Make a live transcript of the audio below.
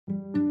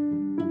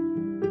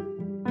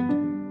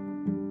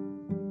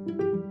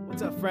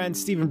What's up, friends?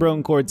 Stephen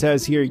Broen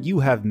Cortez here. You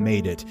have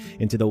made it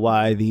into the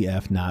Why the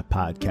F Not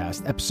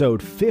podcast,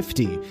 episode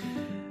 50.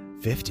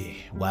 50.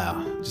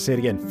 Wow. Just say it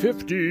again.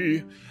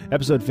 50.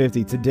 Episode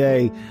 50.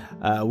 Today,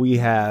 we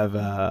have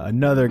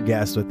another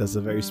guest with us,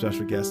 a very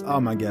special guest.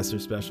 All my guests are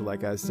special,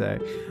 like I say.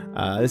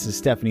 This is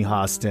Stephanie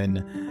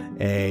Hostin,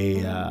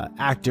 a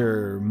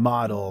actor,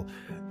 model,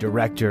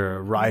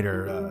 director,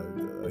 writer.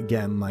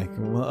 Again, like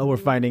we're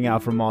finding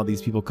out from all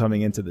these people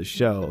coming into the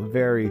show, a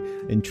very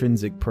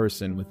intrinsic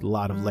person with a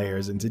lot of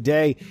layers. And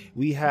today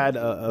we had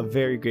a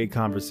very great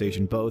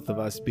conversation, both of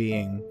us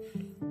being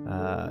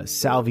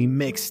Salvi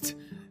mixed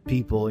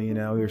people, you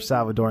know, we were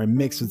Salvadoran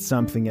mixed with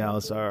something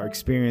else, our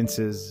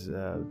experiences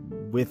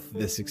with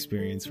this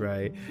experience,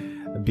 right?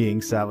 Being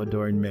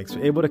Salvadoran mixed,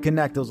 we're able to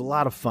connect. It was a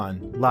lot of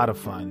fun.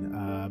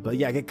 But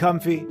yeah, get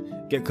comfy,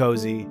 get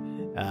cozy,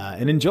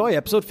 and enjoy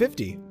episode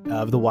 50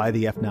 of the Why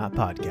the F Not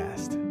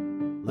podcast.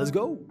 Let's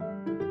go.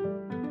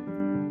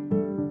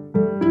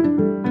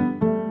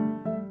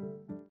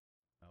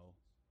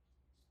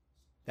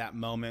 That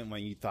moment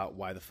when you thought,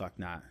 why the fuck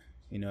not?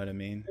 You know what I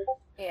mean?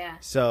 Yeah.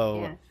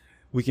 So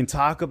we can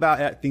talk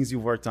about things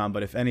you've worked on,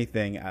 but if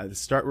anything,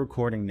 start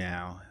recording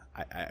now.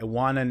 I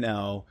want to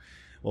know.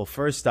 Well,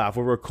 first off,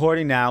 we're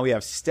recording now. We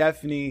have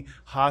Stephanie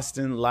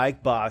Hostin,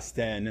 like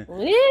Boston.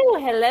 Woo,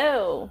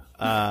 hello.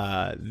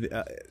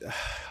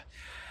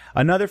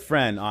 Another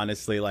friend,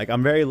 honestly. Like,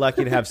 I'm very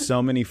lucky to have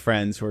so many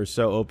friends who are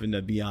so open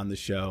to be on the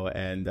show.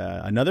 And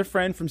another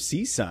friend from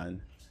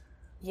CSUN.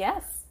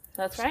 Yes,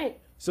 that's right.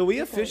 So we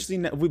officially,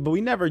 but we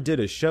never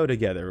did a show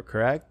together,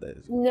 correct?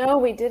 No,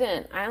 we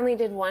didn't. I only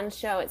did one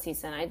show at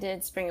CSUN. I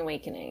did Spring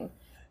Awakening,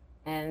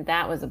 and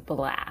that was a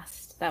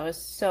blast. That was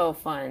so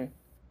fun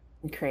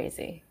and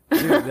crazy.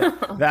 Dude,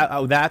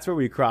 that's where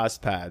we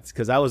crossed paths,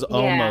 because I was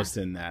almost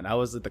in that. I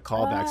was at the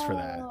callbacks for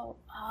that.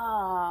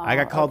 I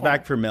got called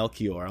back for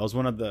Melchior. I was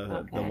one of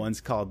the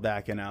ones called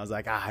back, and I was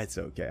like, it's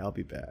okay. I'll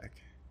be back.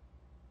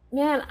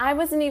 Man, I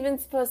wasn't even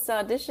supposed to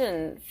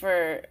audition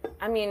for,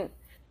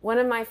 one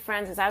of my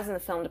friends, because I was in the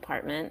film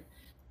department,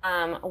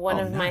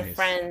 my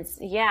friends,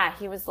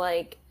 he was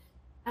like,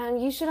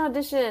 you should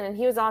audition. And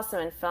he was also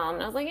in film.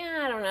 And I was like,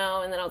 I don't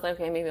know. And then I was like,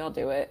 okay, maybe I'll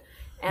do it.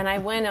 And I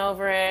went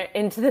over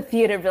into the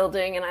theater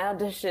building and I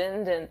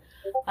auditioned.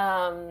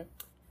 And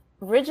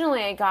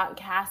originally I got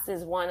cast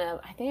as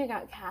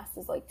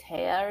like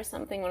Taya or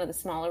something, one of the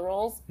smaller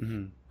roles.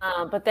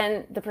 Mm-hmm. But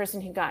then the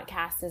person who got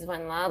cast as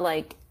Wenla,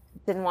 like,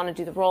 didn't want to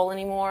do the role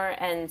anymore.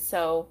 And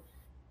so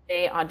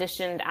they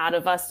auditioned out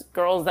of us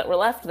girls that were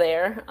left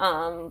there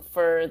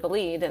for the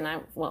lead,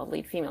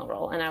 lead female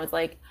role. And I was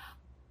like,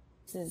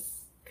 this is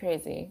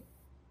crazy.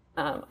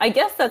 I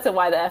guess that's a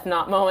why the F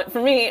not moment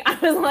for me. I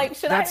was like,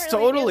 that's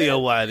totally a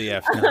why the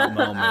F not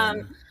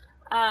moment.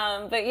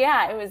 But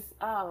yeah, it was,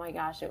 oh my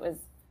gosh, it was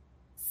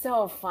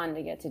so fun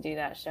to get to do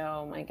that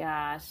show. Oh my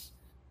gosh.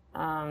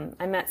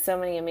 I met so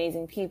many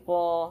amazing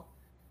people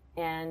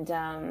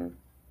and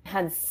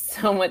had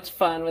so much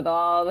fun with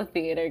all the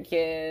theater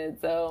kids.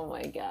 Oh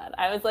my God.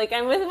 I was like,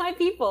 I'm with my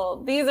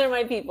people. These are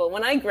my people.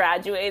 When I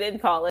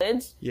graduated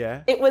college,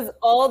 it was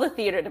all the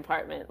theater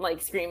department,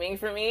 like, screaming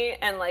for me,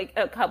 and like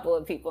a couple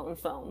of people in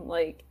film.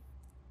 Like,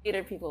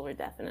 theater people were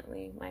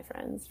definitely my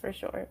friends for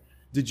sure.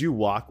 Did you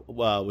walk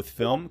with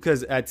film?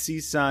 Because at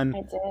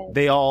CSUN,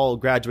 they all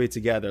graduate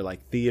together,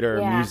 like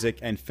theater, music,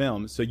 and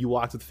film. So you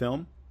walked with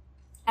film?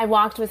 I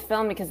walked with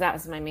film because that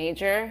was my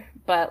major,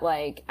 but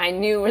like I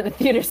knew where the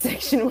theater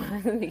section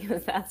was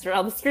because that's where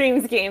all the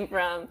screams came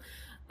from.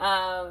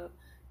 I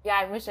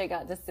wish I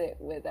got to sit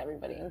with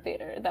everybody in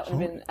theater. That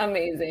would have been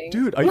amazing.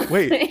 Dude,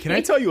 wait, can I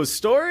tell you a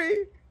story?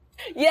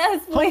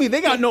 Yes, please. Homie,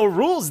 they got no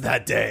rules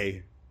that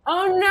day.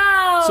 Oh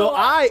no! So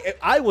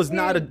I was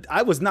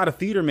not a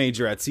theater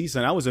major at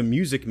CSUN. I was a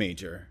music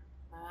major.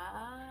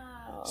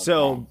 Oh. Okay.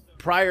 So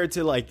prior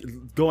to like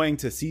going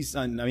to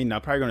CSUN,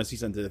 prior to going to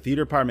CSUN to the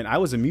theater department, I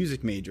was a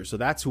music major. So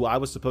that's who I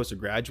was supposed to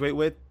graduate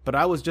with. But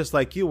I was just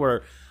like you,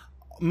 where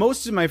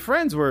most of my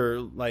friends were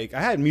like, I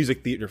had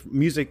music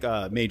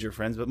major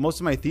friends, but most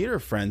of my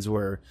friends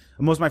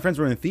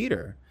were in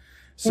theater.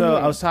 So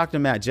I was talking to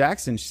Matt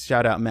Jackson.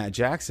 Shout out Matt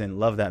Jackson.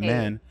 Love that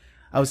man.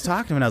 I was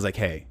talking to him and I was like,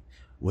 hey,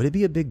 would it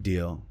be a big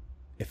deal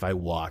if I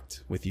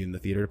walked with you in the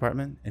theater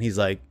department? And he's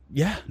like,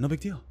 yeah, no big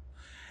deal.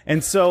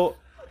 And so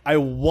I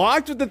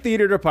walked with the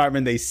theater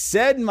department. They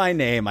said my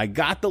name. I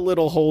got the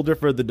little holder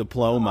for the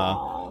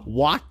diploma,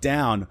 walked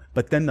down,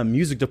 but then the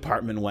music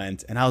department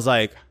went. And I was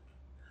like,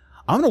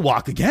 I'm going to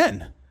walk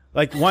again.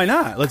 Like, why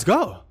not? Let's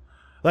go.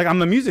 Like,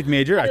 I'm a music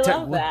major. I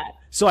love that.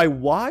 So I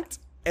walked,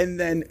 and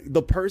then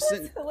the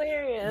person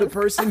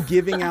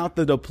giving out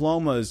the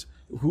diplomas,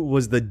 who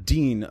was the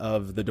dean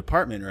of the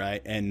department,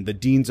 right? And the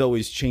deans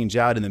always change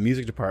out in the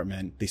music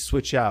department. They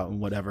switch out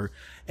and whatever.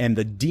 And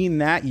the dean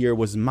that year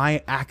was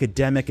my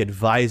academic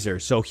advisor.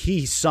 So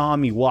he saw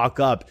me walk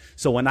up.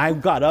 So when I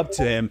got up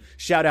to him,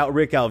 shout out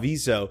Rick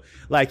Alviso,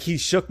 like he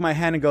shook my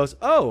hand and goes,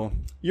 "Oh,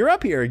 you're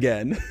up here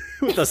again,"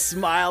 with a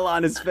smile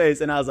on his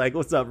face. And I was like,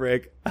 "What's up,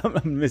 Rick?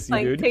 I'm missing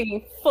you, dude."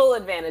 Taking full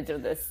advantage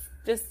of this.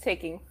 Just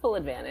taking full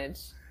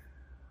advantage.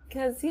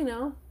 Because,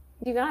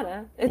 You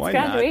gotta. It's Why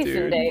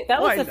graduation not, day.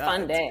 That was Why a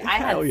fun not? day. I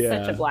had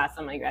such a blast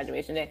on my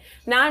graduation day.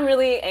 Now I'm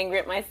really angry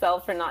at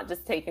myself for not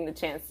just taking the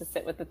chance to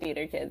sit with the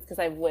theater kids because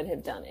I would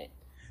have done it.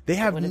 They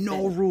have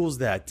no rules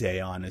that day,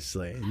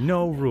 honestly.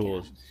 No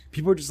rules. God.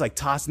 People are just like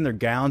tossing their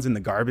gowns in the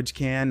garbage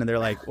can and they're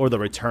like, or the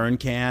return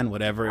can,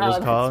 whatever it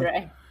was called. That's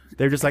right.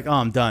 They're just like, oh,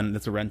 I'm done.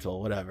 That's a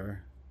rental,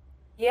 whatever.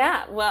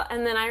 Yeah. Well,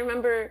 and then I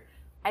remember,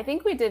 I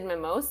think we did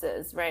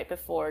mimosas right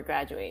before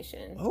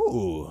graduation.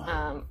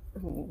 Oh.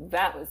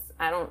 That was,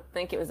 I don't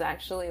think it was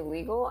actually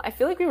legal. I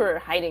feel like we were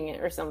hiding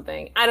it or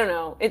something. I don't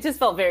know. It just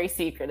felt very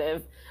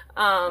secretive.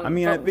 I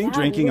mean, I think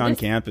drinking on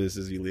campus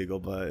is illegal,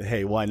 but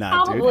hey, why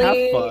not, probably,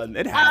 dude? Have fun.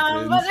 It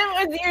happens. But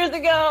it was years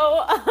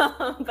ago.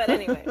 But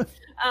anyway,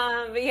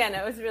 but yeah,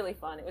 no, it was really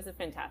fun. It was a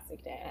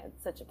fantastic day. I had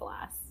such a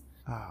blast.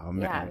 Oh,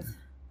 man. Yeah, I was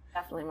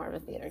definitely more of a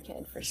theater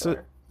kid for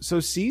sure. So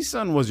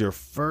CSUN was your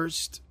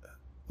first,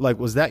 like,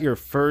 was that your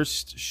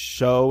first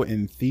show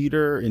in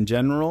theater in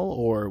general,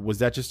 or was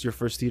that just your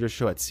first theater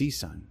show at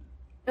CSUN?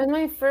 It was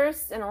my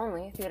first and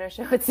only theater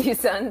show at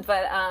CSUN,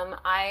 but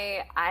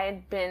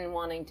I'd been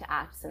wanting to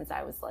act since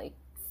I was like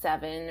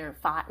 7 or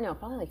 5, no,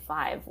 probably like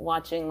 5,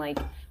 watching like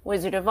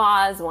Wizard of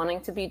Oz,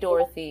 wanting to be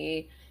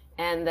Dorothy,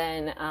 and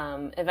then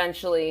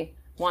eventually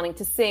wanting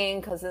to sing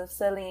because of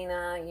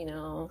Selena, you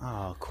know.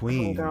 Oh,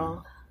 Queen.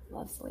 Girl.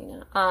 Love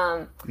Selena.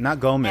 Not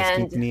Gomez,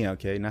 Quintanilla,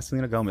 okay? Not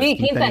Selena Gomez.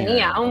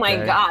 Quintanilla. Oh my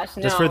gosh,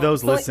 no. Just for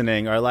those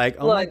listening are like,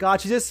 oh my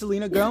God, she's a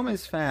Selena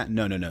Gomez fan.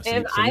 No.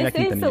 If I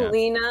say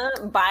Selena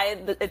by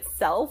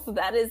itself,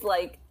 that is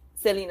like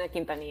Selena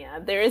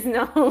Quintanilla. There is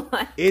no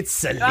like. It's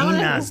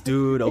Selena's,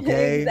 dude,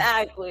 okay?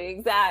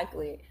 Exactly.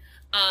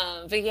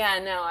 But yeah,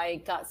 no,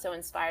 I got so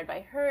inspired by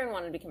her and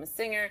wanted to become a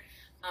singer.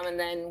 And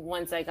then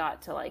once I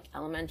got to like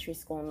elementary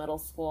school, middle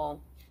school,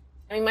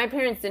 I mean, my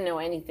parents didn't know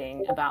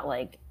anything about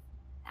like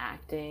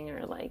acting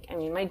or like, I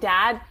mean, my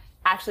dad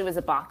actually was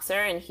a boxer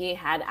and he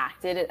had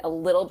acted a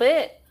little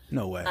bit.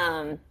 No way.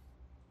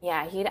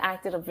 Yeah, he'd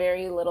acted a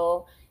very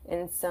little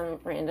in some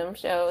random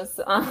shows.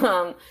 He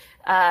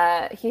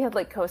had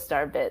like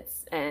co-star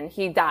bits and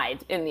he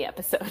died in the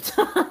episode.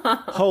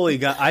 Holy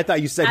God. I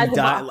thought you said he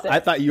died. I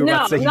thought you were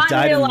about to say he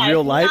died in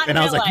real life. And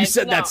I was like, you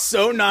said that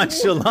so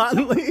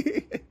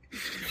nonchalantly.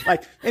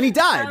 Like, and he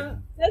died.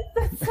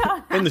 That's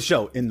how in the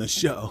show, he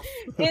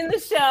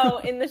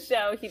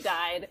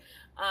died.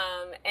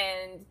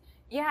 And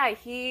yeah,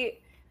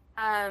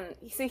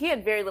 so he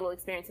had very little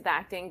experience with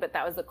acting, but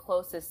that was the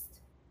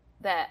closest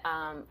that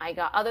I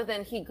got, other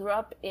than he grew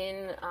up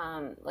in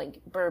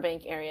like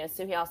Burbank area.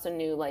 So he also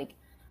knew like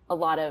a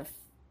lot of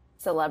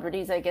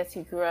celebrities. I guess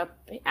he grew up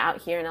out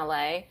here in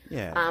LA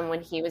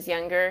when he was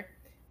younger.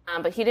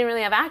 But he didn't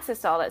really have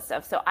access to all that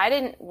stuff. So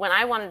when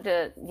I wanted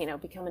to, you know,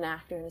 become an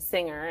actor and a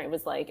singer, it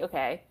was like,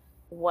 okay,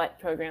 what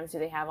programs do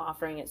they have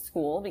offering at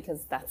school?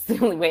 Because that's the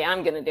only way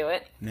I'm going to do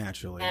it.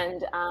 Naturally.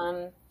 And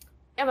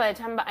yeah, by the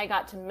time I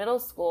got to middle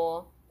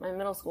school, my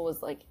middle school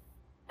was like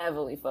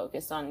heavily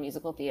focused on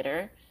musical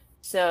theater.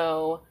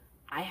 So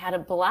I had a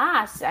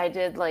blast. I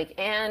did like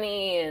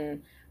Annie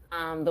and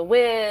The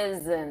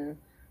Wiz, and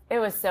it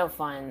was so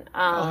fun.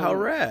 Oh, how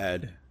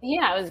rad.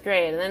 Yeah, it was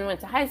great. And then went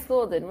to high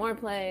school, did more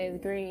plays,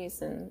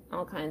 Grease, and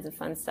all kinds of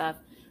fun stuff.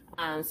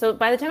 So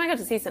by the time I got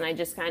to CSUN, I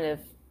just kind of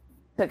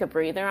took a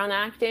breather on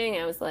acting.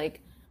 I was like,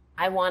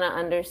 I want to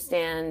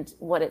understand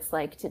what it's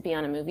like to be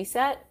on a movie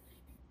set.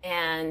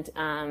 And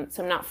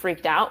so I'm not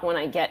freaked out when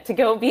I get to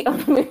go be on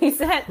a movie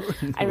set.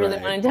 I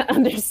really wanted to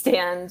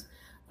understand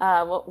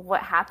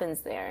what happens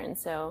there. And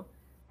so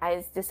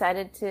I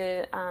decided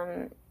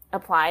to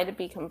apply to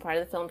become part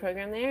of the film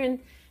program there. And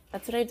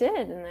that's what I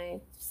did. And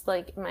I just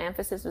like, my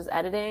emphasis was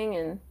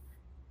editing,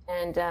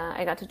 and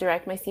I got to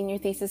direct my senior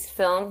thesis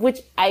film,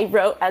 which I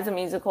wrote as a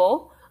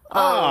musical.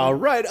 Oh,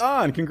 right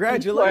on.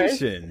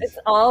 Congratulations. It's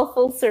all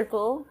full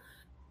circle.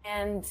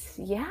 And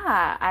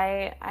yeah,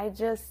 I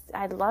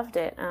loved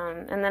it.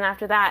 And then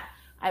after that,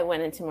 I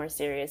went into more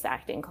serious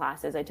acting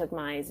classes. I took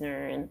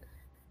Meisner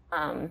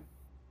and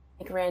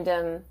like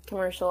random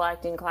commercial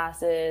acting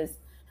classes.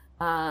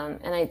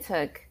 And I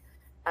took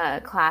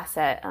a class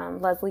at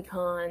Leslie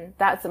Kahn.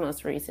 That's the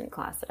most recent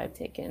class that I've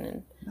taken.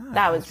 And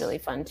that was really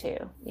fun too.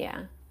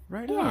 Yeah.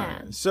 Right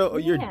on. So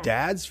your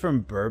dad's from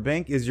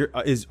Burbank.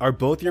 Are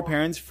both your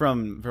parents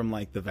from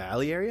like the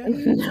Valley area?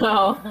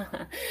 No,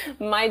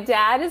 my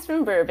dad is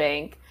from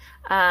Burbank,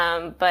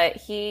 but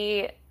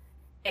he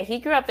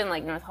grew up in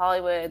like North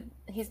Hollywood.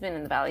 He's been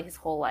in the Valley his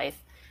whole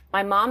life.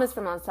 My mom is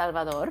from El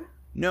Salvador.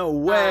 No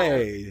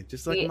way!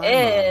 Just like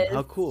my mom.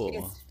 How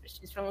cool.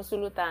 She's from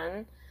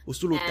Usulutan.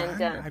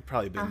 Usulutan? I've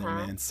probably been there,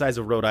 man. Size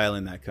of Rhode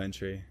Island, that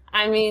country.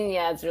 I mean,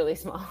 yeah, it's really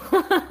small.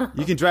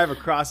 You can drive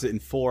across it in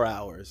 4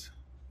 hours.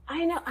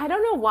 I know. I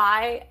don't know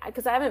why,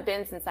 because I haven't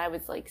been since I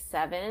was like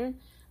 7.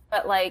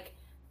 But like,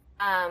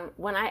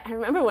 when I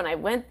remember when I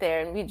went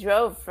there and we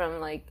drove from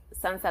like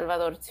San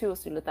Salvador to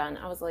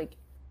Usulutan, I was like,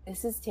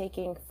 this is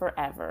taking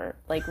forever.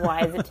 Like,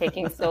 why is it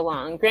taking so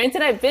long?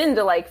 Granted, I've been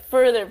to like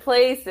further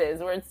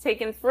places where it's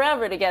taken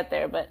forever to get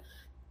there, but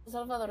El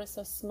Salvador is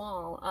so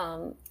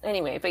small.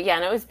 Anyway, but yeah,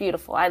 no, it was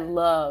beautiful. I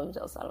loved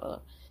El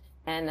Salvador.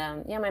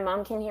 And yeah, my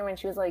mom came here when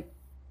she was like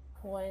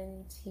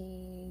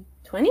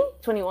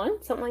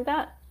 21, something like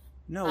that.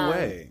 No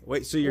way.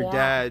 Wait, so your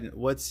dad,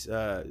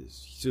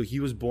 so he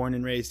was born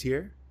and raised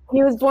here?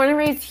 He was born and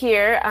raised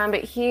here,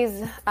 but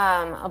he's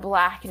a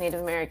Black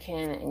Native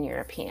American and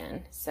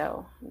European.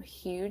 So a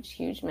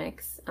huge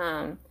mix.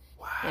 Wow.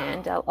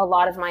 And a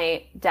lot of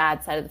my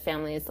dad's side of the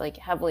family is like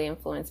heavily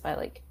influenced by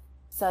like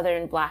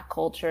Southern Black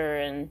culture,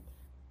 and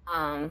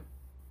then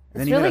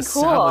it's you really got a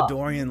cool.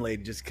 Salvadorian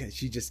lady.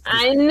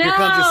 I know. Here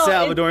comes a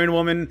Salvadorian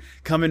woman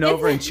coming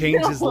over and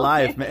changed his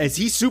life. Is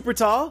he super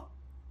tall?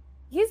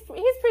 He's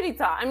pretty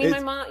tall. I mean,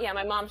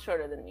 my mom's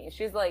shorter than me.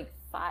 She's like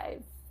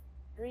 5'3",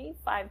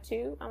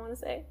 5'2", I want to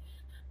say.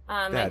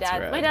 My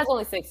dad's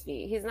only 6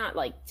 feet. He's not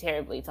like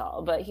terribly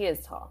tall, but he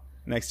is tall.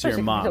 Next to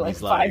your mom, like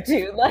he's like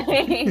 5'2",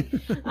 like.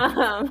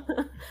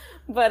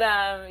 But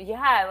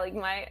yeah, like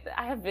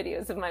I have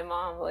videos of my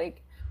mom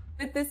like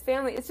with this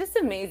family. It's just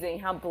amazing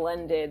how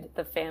blended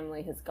the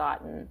family has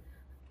gotten,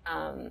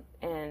 and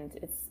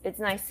it's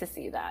nice to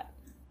see that.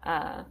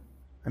 I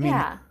mean,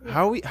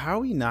 how are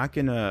we not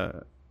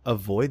gonna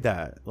avoid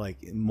that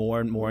like more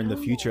and more in the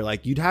future?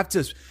 Like you'd have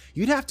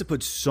to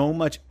put so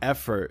much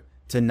effort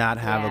to not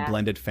have a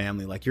blended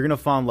family. Like you're gonna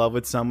fall in love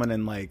with someone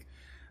and like,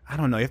 I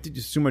don't know, you have to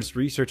do so much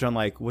research on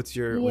like what's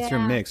your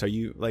mix? Are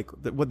you like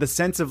the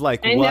sense of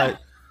like what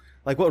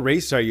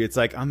race are you? It's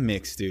like I'm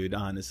mixed, dude,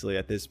 honestly,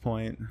 at this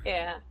point.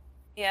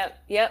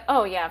 Yep.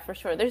 Oh yeah, for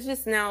sure. There's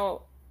just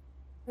no,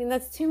 I mean,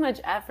 that's too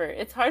much effort.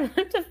 It's hard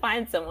to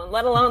find someone,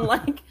 let alone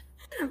like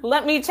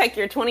let me check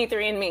your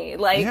 23andMe.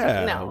 Like,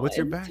 no, what's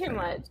your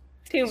background?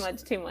 Too much.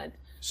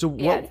 So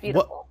it's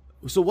beautiful.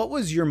 What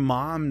was your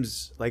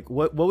mom's like?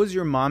 What was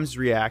your mom's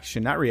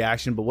reaction? Not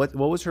reaction, but what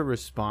was her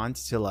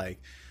response to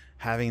like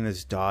having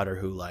this daughter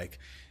who like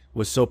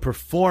was so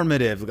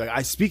performative?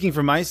 Like speaking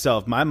for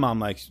myself, my mom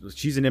like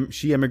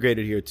she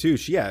immigrated here too.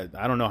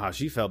 I don't know how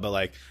she felt, but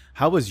like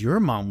how was your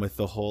mom with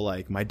the whole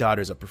like my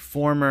daughter's a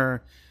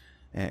performer?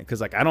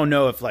 Because like I don't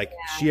know if like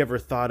she ever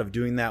thought of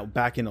doing that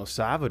back in El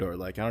Salvador.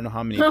 Like I don't know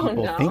how many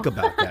people think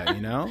about that,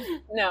 you know?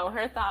 No,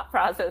 her thought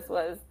process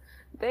was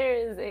there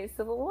is a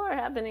civil war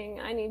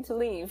happening. I need to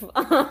leave.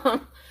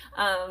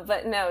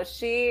 But no,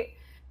 she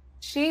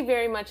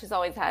very much has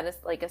always had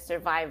a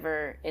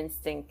survivor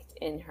instinct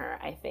in her,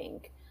 I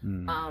think.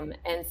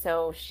 And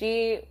so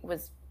she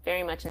was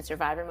very much in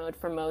survivor mode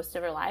for most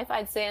of her life.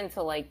 I'd say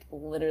until like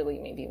literally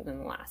maybe within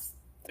the last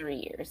 3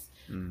 years.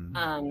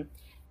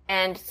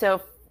 And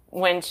so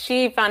when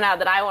she found out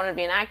that I wanted to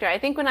be an actor, I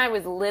think when I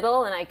was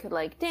little and I could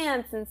like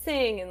dance and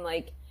sing and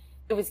like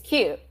it was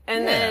cute.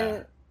 And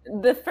then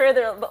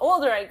the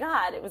older I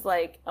got, it was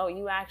like, oh,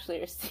 you actually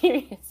are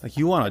serious. Like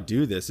you want to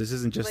do this. This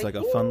isn't just like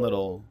a fun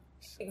little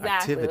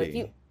activity. Like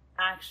you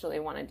actually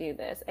want to do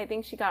this. I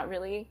think she got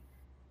really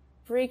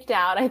freaked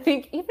out. I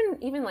think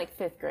even like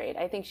 5th grade,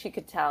 I think she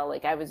could tell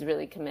like I was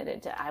really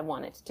committed to I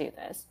wanted to do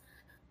this.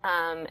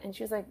 And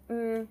she was like,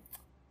 you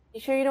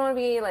sure you don't want to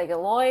be like a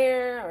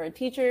lawyer or a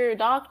teacher or a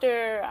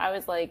doctor? I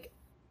was like,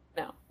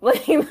 no,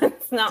 like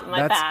that's not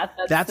my path.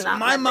 That's not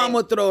my mom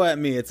would throw at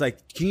me. It's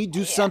like, can you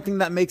do something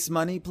that makes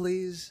money,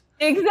 please?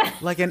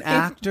 Exactly. Like an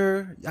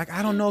actor. Like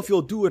I don't know if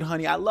you'll do it,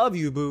 honey. I love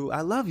you, boo.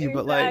 I love you,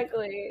 but like,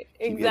 be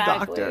a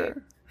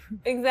doctor.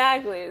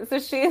 Exactly. So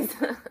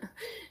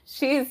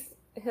she's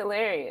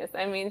hilarious.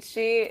 I mean,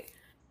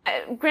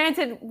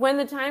 granted, when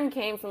the time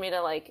came for me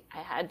to like, I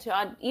had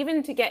to,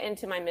 even to get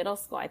into my middle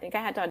school, I think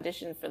I had to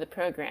audition for the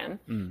program.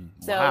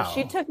 So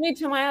she took me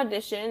to my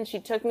audition. She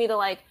took me to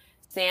like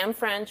Sam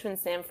French when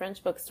Sam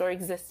French Bookstore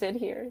existed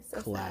here.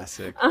 So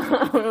classic.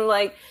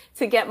 Like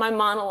to get my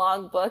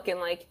monologue book and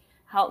like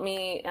help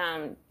me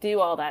do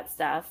all that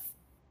stuff.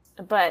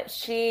 But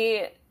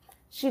she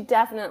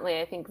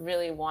definitely, I think,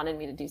 really wanted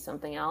me to do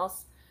something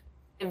else.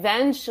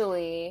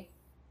 Eventually,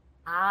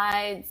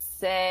 I'd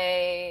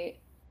say,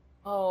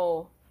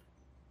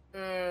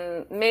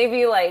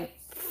 maybe like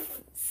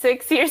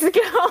 6 years ago,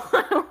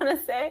 I want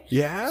to say.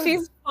 Yeah.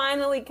 She's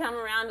finally come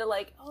around to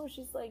like,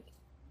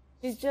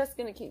 she's just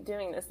going to keep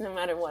doing this no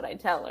matter what I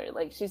tell her.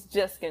 Like, she's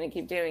just going to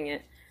keep doing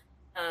it.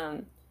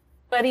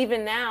 But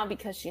even now,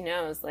 because she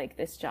knows like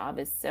this job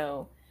is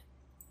so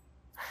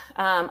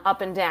up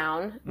and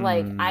down,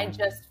 like I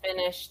just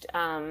finished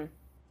a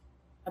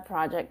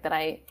project that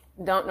I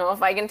don't know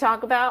if I can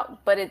talk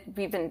about, but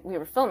we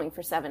were filming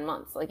for 7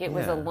 months. Like it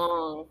was a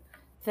long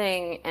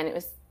thing, and it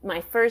was my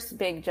first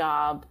big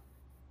job,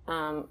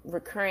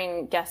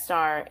 recurring guest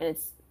star, and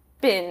it's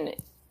been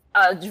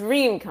a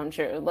dream come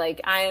true.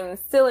 Like I am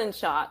still in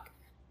shock.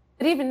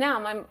 But even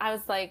now, I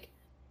was like,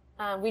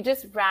 we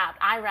just wrapped.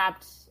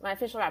 My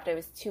official wrap day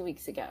was 2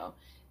 weeks ago,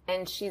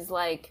 and she's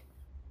like,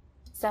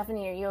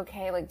 Stephanie, are you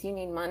okay? Like, do you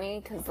need money?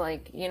 Because,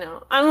 like, you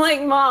know, I'm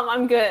like, Mom,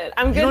 I'm good.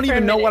 I'm good. You don't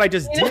even know what I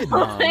just did,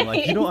 know? Mom.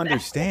 Like, you don't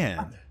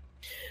understand.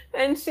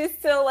 And she's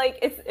still like,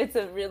 it's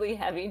a really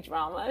heavy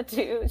drama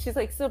too. She's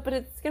like, but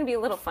it's gonna be a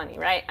little funny,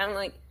 right? I'm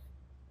like,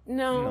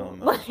 no,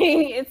 like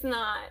it's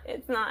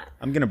not.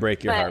 I'm gonna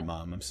break your heart,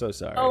 Mom. I'm so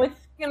sorry. Oh,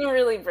 gonna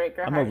really break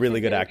her heart. I'm a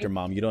really good actor,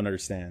 Mom. You don't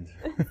understand.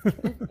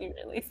 It'd be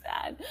really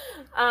sad.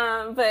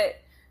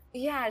 But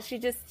yeah, she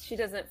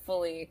doesn't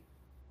fully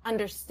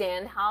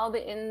understand how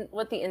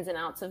what the ins and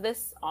outs of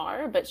this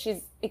are, but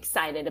she's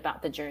excited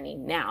about the journey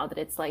now that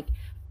it's like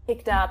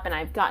picked up, and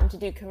I've gotten to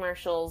do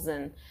commercials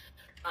and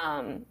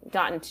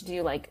gotten to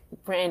do like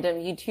random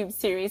YouTube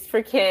series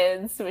for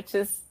kids, which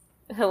is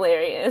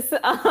hilarious.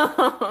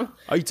 Are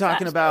you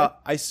talking about?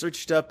 I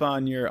searched up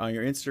on your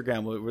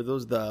Instagram. Were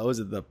those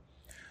the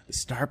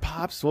Star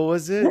Pops? What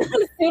was it?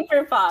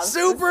 Super Pops.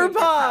 Super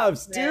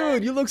Pops,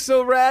 dude! You look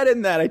so rad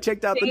in that. I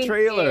checked out the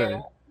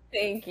trailer.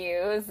 Thank you.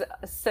 It was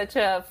such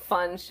a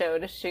fun show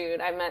to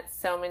shoot. I met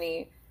so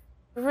many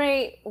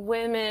great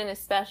women,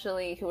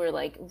 especially who were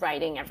like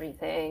writing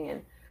everything,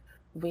 and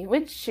we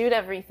would shoot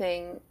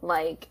everything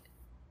like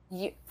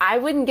I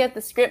wouldn't get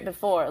the script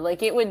before.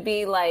 Like it would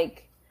be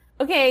like,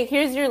 okay,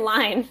 here's your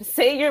line.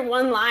 Say your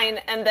one line,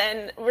 and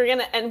then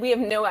and we have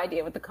no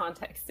idea what the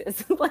context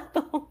is. Like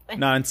the whole thing.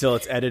 Not until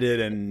it's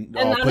edited and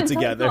all put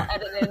together.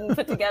 Edited and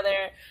put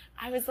together.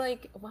 I was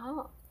like,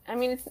 well, I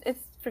mean, it's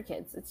for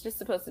kids. It's just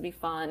supposed to be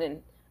fun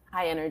and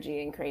high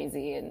energy and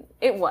crazy, and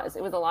it was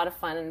a lot of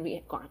fun. And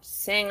we got to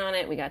sing on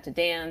it. We got to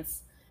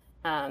dance,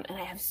 and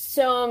I have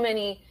so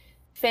many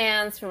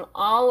fans from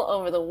all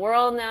over the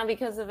world now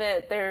because of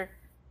it. They're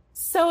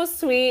so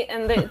sweet,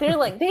 and they're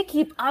like, they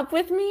keep up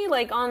with me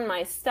like on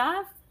my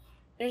stuff.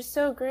 They're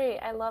so great.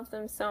 I love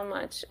them so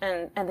much,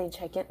 and they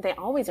check in. They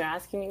always are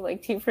asking me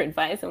like for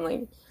advice. I'm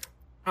like,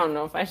 I don't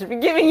know if I should be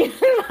giving you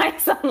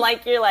advice on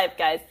like your life,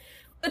 guys.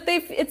 But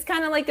it's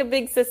kind of like a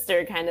big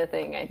sister kind of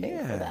thing, I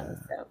think, for them.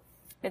 So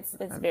it's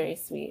very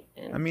sweet.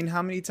 And I mean,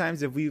 how many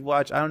times have we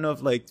watched? I don't know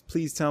if like,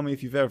 please tell me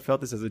if you've ever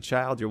felt this as a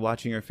child. You're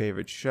watching your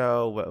favorite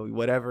show,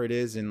 whatever it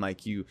is, and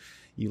like you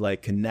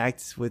like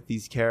connect with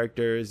these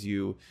characters.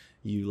 You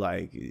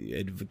like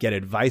get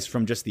advice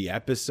from just the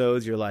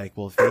episodes. You're like,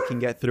 well, if they can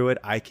get through it,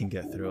 I can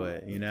get through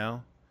it. You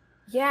know?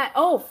 Yeah.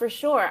 Oh, for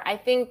sure. I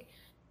think.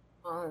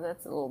 Oh,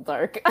 that's a little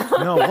dark.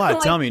 No, what? Like,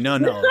 tell me. No.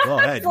 Go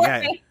ahead.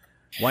 Yeah.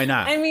 Why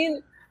not? I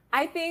mean,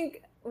 I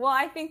think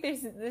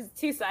there's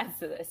two sides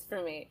to this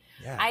for me.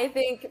 Yeah. I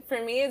think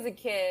for me as a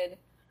kid,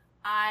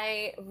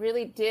 I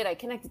really did. I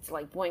connected to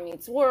like Boy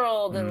Meets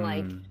World and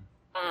like,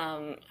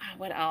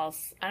 what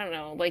else? I don't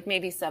know, like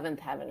maybe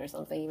Seventh Heaven or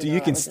something. Do you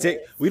can stick?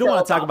 Really, we don't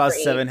want to talk about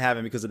Seventh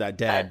Heaven because of that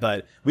dad,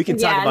 but we can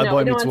talk about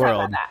Boy Meets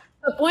World.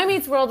 But Boy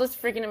Meets World was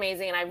freaking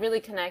amazing, and I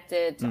really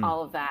connected to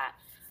all of that.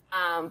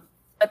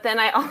 But then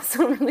I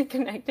also really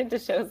connected to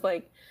shows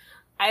like,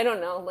 I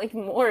don't know, like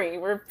Maury,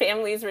 where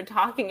families were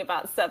talking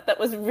about stuff that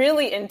was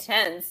really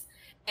intense.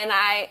 And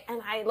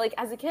I like,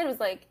 as a kid was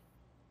like,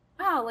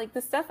 wow, like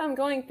the stuff I'm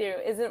going through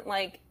isn't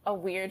like a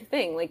weird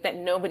thing, like that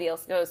nobody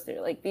else goes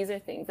through. Like these are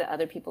things that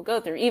other people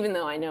go through, even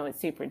though I know it's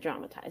super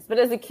dramatized. But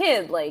as a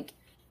kid, like,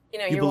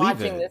 you're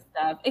watching this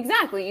stuff.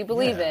 Exactly. You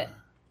believe it.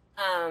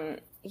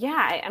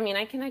 I mean,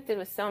 I connected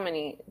with so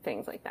many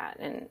things like that,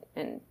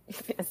 and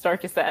as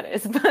dark as that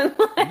is, but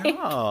like,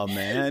 no,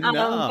 man, no,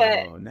 not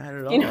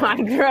at all. I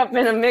grew up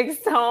in a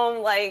mixed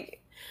home,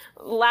 like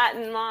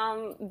Latin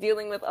mom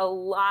dealing with a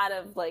lot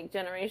of like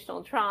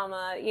generational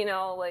trauma,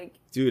 like.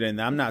 Dude,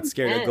 and I'm not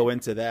scared to go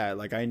into that.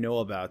 Like, I know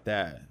about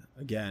that.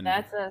 Again,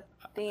 that's a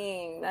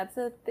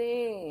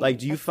thing. Like,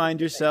 do you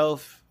find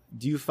yourself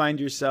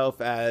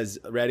as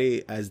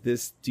ready as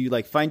this? Do you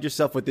like find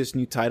yourself with this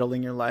new title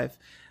in your life?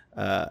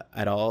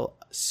 At all?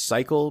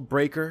 Cycle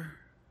breaker?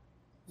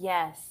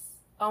 Yes.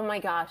 Oh my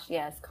gosh,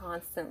 yes,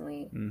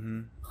 constantly.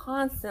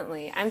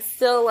 Constantly. I'm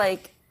still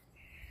like,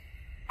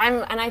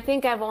 and I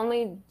think I've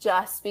only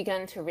just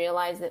begun to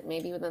realize it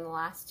maybe within the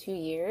last 2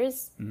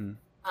 years.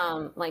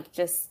 Like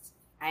just,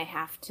 I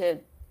have to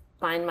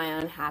find my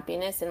own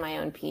happiness and my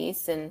own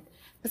peace. And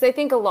because I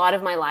think a lot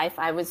of my life,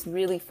 I was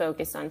really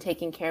focused on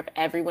taking care of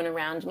everyone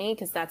around me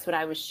because that's what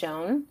I was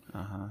shown.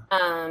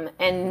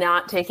 And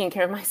not taking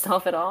care of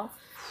myself at all.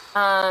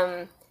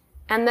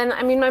 And then,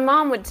 I mean, my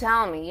mom would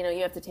tell me,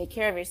 you have to take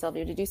care of yourself. You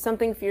have to do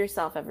something for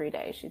yourself every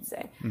day, she'd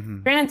say.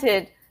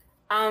 Granted,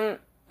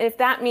 if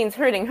that means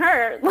hurting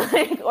her,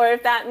 like, or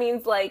if that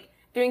means like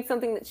doing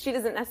something that she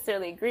doesn't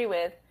necessarily agree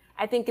with,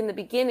 I think in the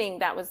beginning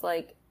that was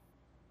like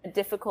a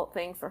difficult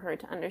thing for her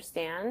to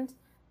understand.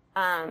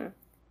 And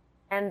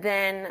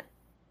then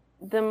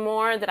the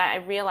more that I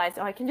realized,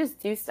 I can just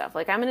do stuff.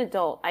 Like, I'm an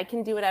adult. I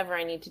can do whatever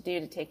I need to do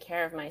to take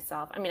care of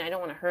myself. I mean, I don't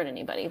want to hurt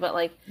anybody, but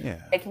like,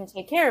 I can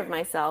take care of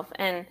myself.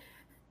 And,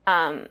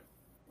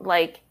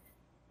 like,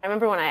 I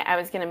remember when I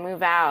was going to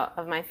move out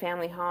of my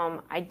family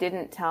home, I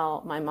didn't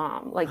tell my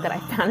mom, like, that I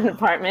found an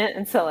apartment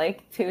until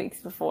like 2 weeks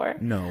before.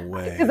 No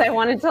way. Because I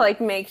wanted to like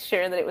make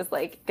sure that it was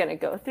like going to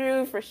go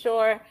through for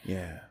sure.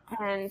 Yeah.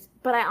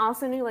 But I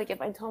also knew, like,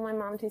 if I told my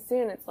mom too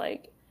soon, it's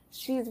like,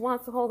 she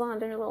wants to hold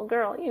on to her little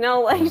girl,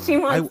 like she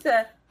wants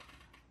to.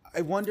 I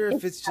wonder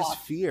if it's just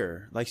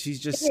fear. Like, she's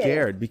just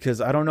scared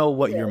because I don't know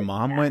what your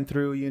mom went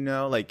through,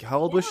 like, how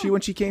old was she when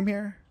she came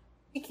here?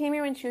 She came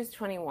here when she was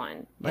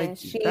 21. Like, and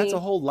that's a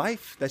whole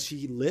life that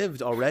she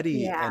lived already.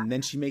 Yeah. And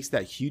then she makes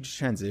that huge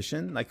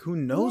transition. Like, who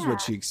knows what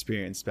she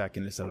experienced back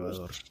in El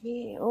Salvador?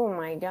 Oh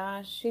my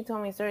gosh. She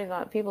told me stories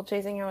about people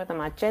chasing her with a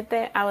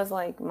machete. I was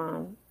like,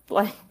 Mom,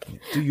 like,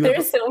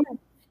 there's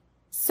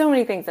so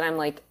many things that I'm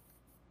like,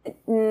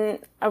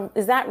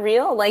 is that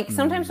real? Like,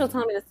 sometimes she'll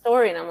tell me the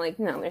story and I'm like,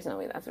 no, there's no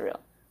way that's real.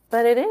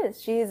 But it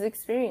is. She's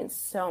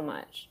experienced so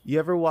much. You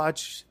ever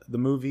watch the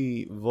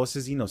movie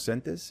Voces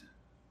Inocentes?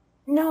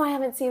 No, I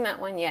haven't seen that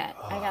one yet.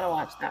 I gotta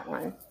watch that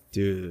one.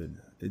 Dude,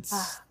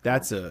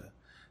 that's a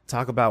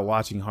talk about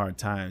watching hard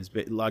times.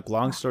 But like,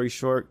 long story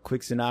short,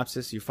 quick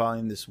synopsis: you're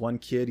following this one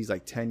kid. He's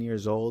like 10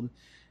 years old,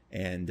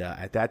 and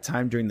at that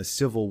time during the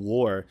Civil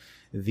War,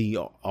 the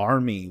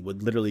army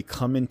would literally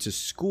come into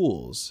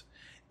schools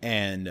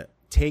and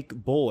take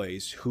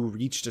boys who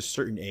reached a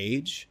certain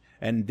age,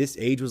 and this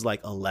age was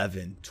like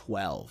 11,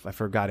 12. I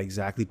forgot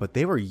exactly, but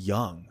they were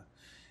young.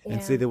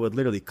 And so they would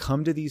literally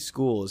come to these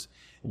schools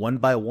one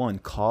by one,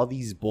 call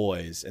these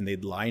boys, and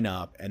they'd line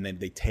up, and then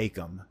they take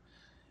them.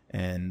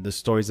 And the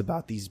stories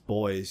about these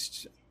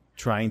boys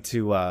trying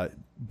to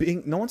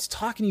no one's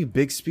talking to you,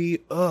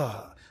 Bixby.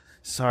 Ugh,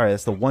 sorry,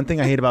 that's the one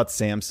thing I hate about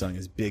Samsung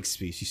is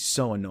Bixby. She's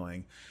so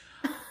annoying.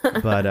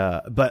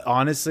 But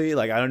honestly,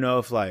 like, I don't know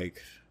if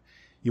like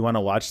you want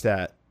to watch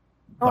that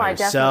by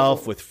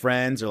yourself with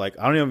friends, or like,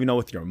 I don't even know,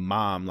 with your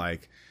mom.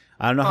 Like,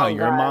 I don't know how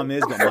your mom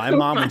is, but my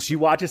mom, when she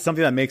watches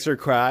something that makes her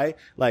cry,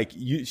 like,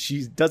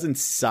 she doesn't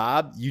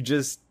sob. You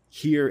just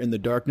hear in the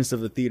darkness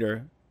of the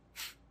theater.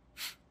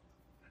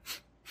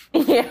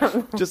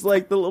 Yeah. Just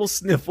like the little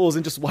sniffles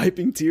and just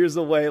wiping tears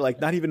away,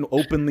 like not even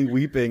openly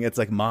weeping. It's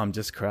like, Mom,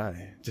 just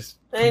cry. Just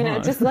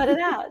just let it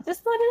out.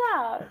 Just let it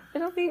out.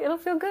 It'll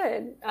feel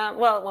good.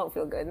 Well, it won't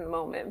feel good in the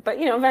moment, but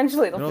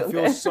eventually it'll feel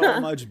good.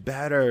 So much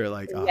better.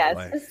 Like,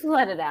 yes, just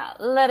let it out.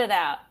 Let it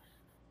out.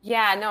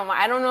 Yeah, no,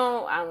 I don't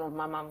know if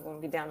my mom's gonna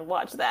be down to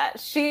watch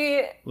that.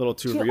 A little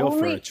too real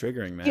for a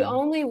triggering, man. She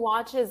only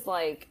watches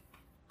like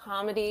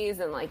comedies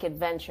and like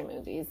adventure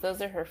movies.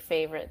 Those are her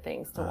favorite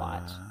things to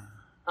watch.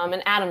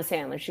 And Adam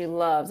Sandler. She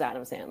loves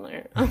Adam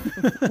Sandler.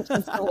 Which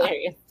is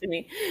hilarious to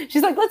me.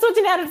 She's like, let's watch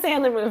an Adam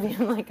Sandler movie.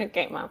 I'm like,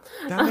 okay, Mom.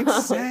 That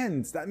makes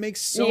sense. That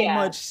makes so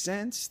much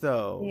sense,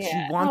 though. Yeah.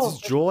 She wants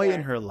joy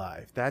in her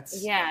life.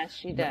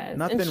 She does.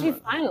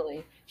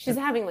 And she's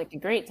having like a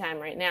great time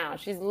right now.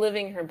 She's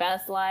living her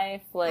best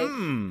life. Like,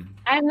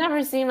 I've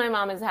never seen my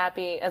mom as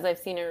happy as I've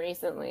seen her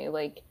recently.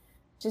 Like,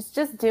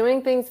 just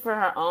doing things for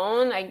her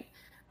own.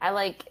 I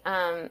like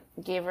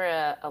gave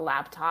her a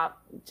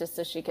laptop just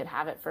so she could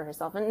have it for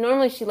herself. And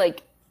normally she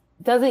like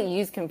doesn't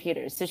use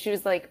computers. So she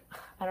was like,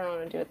 I don't know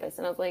what to do with this.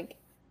 And I was like,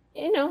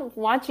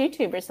 watch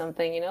YouTube or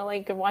something,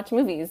 like watch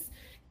movies.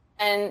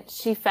 And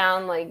she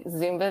found like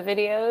Zumba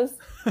videos.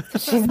 So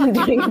she's been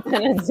doing a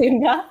ton of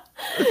Zumba.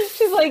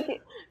 She's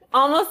like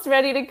almost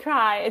ready to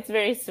cry. It's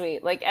very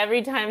sweet. Like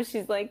every time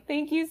she's like,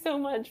 thank you so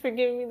much for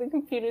giving me the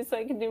computer so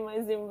I can do my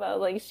Zumba.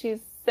 Like she's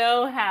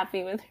so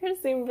happy with her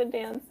Zumba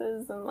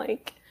dances and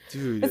like,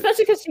 dude,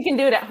 especially because she can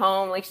do it at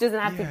home. Like she doesn't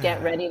have to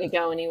get ready to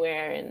go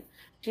anywhere, and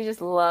she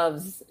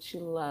loves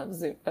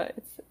Zumba.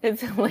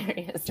 It's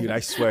hilarious. Dude, I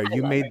swear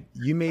you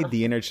made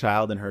the inner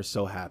child in her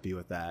so happy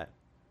with that.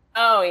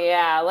 Oh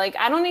yeah, like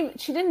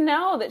she didn't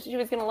know that she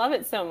was gonna love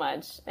it so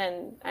much,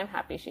 and I'm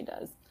happy she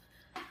does.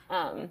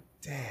 Damn.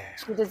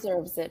 She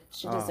deserves it.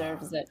 She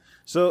deserves it.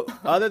 So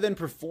other than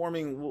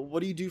performing,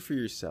 what do you do for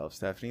yourself,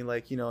 Stephanie?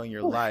 Like, in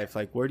your life,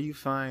 like where do you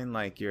find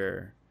like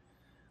your,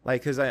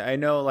 like, cause I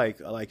know like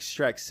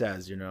Shrek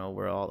says,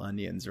 we're all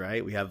onions,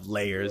 right? We have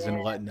layers and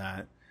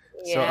whatnot.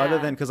 Yeah. So other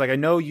than, cause like I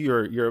know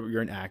you're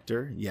an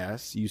actor.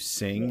 Yes. You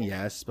sing.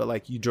 Yes. But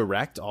like you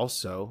direct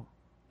also.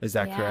 Is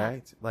that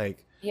correct?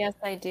 Like, yes,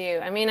 I do.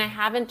 I mean, I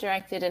haven't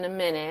directed in a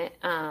minute.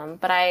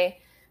 But I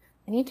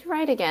need to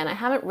write again. I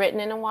haven't written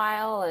in a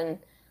while, and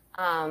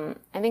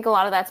I think a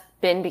lot of that's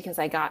been because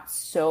I got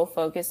so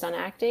focused on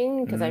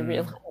acting, because I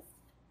realized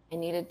I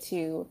needed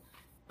to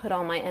put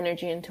all my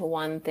energy into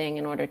one thing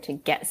in order to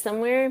get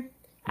somewhere,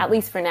 at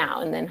least for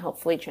now, and then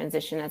hopefully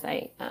transition as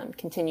I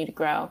continue to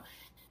grow.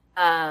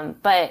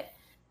 But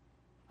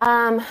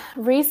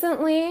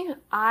recently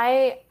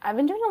I've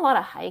been doing a lot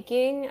of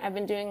hiking. I've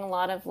been doing a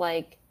lot of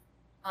like,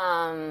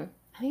 I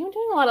think I'm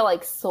doing a lot of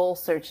like soul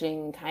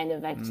searching kind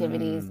of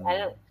activities.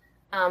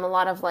 A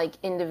lot of like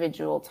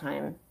individual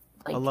time.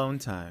 Like, alone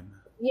time.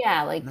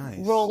 Yeah, like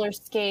roller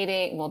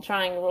skating. Well,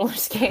 trying to roller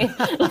skate.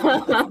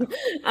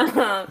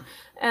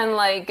 And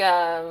like,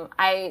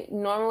 I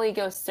normally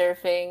go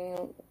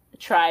surfing,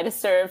 try to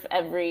surf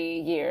every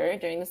year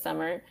during the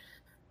summer.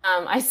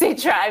 I say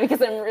try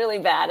because I'm really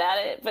bad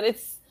at it, but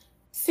it's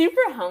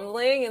super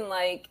humbling. And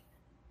like,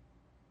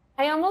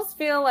 I almost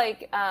feel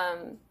like, I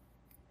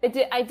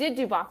did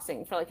do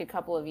boxing for like a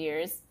couple of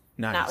years.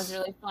 Nice. That was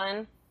really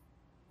fun.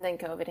 Then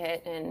COVID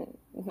hit, and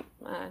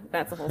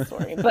that's a whole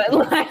story. But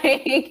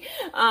like,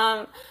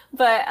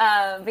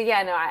 but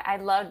yeah, no, I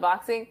loved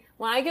boxing.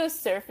 When I go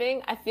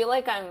surfing, I feel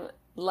like I'm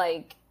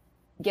like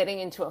getting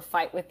into a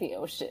fight with the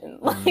ocean.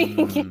 Like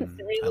it's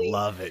really, I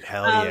love it.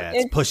 Hell yeah.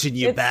 It's pushing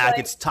you back. like,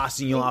 It's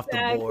tossing you off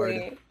the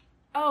board.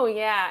 Oh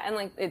yeah. And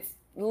like, it's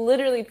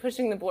literally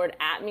pushing the board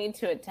at me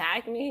to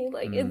attack me.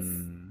 Like it's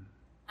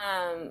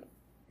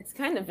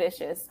kind of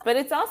vicious, but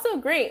it's also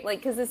great.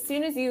 Like, cause as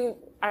soon as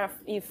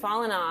you've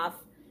fallen off,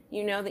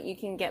 you know that you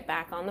can get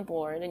back on the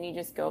board and you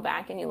just go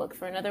back and you look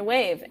for another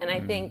wave. And I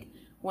think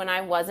when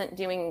I wasn't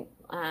getting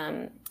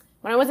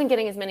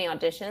as many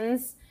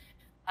auditions,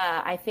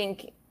 I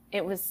think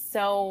it was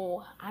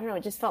so, I don't know,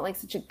 it just felt like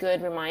such a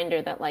good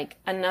reminder that like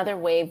another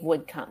wave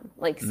would come,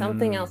 like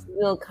something else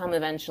will come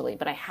eventually,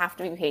 but I have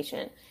to be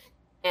patient.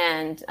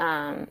 And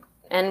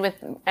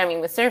with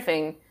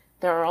surfing,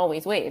 there are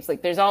always waves.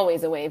 Like there's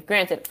always a wave.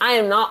 Granted, I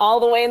am not all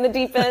the way in the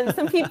deep end.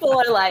 Some people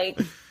are like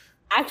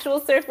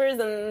actual surfers,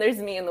 and there's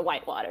me in the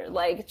whitewater,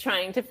 like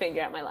trying to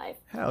figure out my life.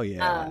 Hell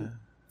yeah.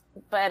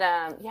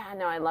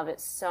 I love it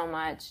so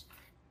much.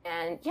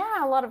 And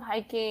yeah, a lot of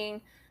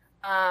hiking.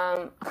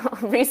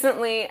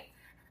 Recently,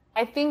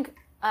 I think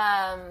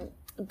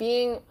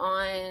being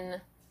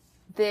on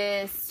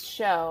this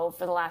show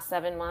for the last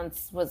 7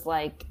 months was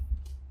like,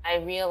 I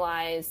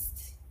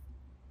realized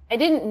I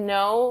didn't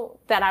know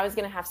that I was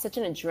going to have such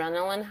an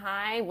adrenaline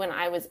high when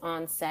I was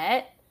on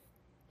set,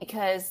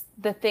 because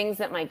the things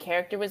that my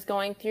character was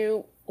going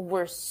through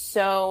were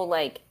so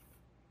like,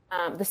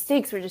 the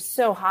stakes were just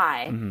so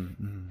high.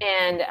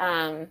 And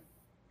it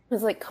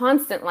was like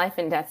constant life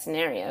and death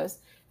scenarios.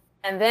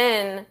 And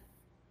then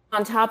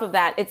on top of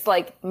that, it's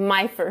like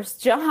my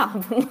first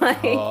job.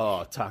 Like,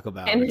 oh, talk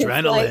about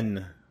adrenaline.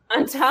 Like,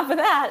 on top of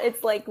that,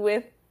 it's like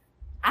with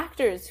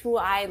actors who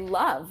I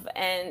love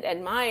and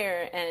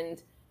admire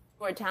and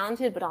who are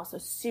talented, but also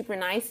super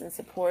nice and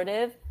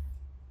supportive.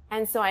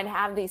 And so I'd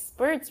have these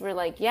spurts where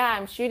like, yeah,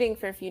 I'm shooting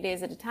for a few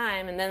days at a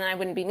time, and then I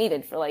wouldn't be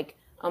needed for like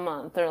a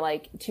month or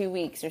like 2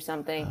 weeks or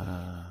something.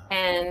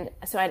 And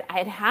so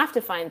I'd have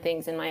to find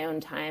things in my own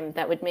time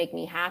that would make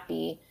me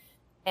happy.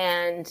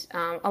 And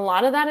a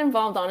lot of that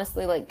involved,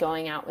 honestly, like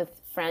going out with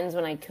friends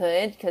when I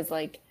could, because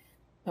like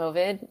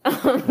COVID,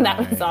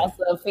 that was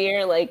also a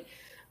fear. Like,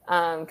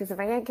 because if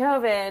I get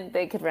COVID,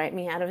 they could write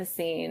me out of a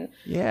scene.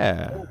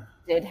 Yeah. It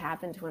did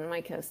happen to one of my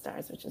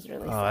co-stars, which is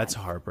really sad. That's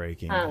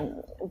heartbreaking.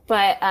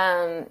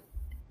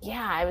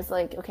 Yeah, I was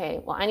like,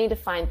 okay, well, I need to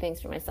find things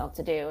for myself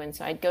to do. And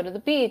so I'd go to the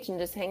beach and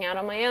just hang out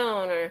on my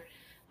own, or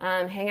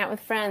hang out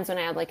with friends when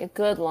I had like a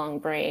good long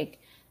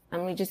break.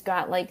 And we just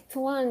got like to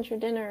lunch or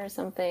dinner or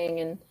something.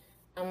 And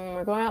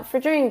we're going out for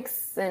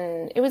drinks.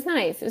 And it was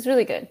nice. It was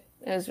really good.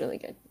 It was really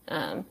good.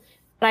 But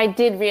I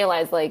did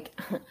realize like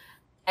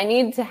I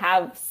need to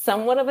have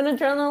somewhat of an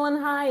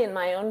adrenaline high in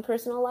my own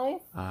personal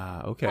life.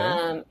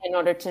 Okay. In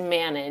order to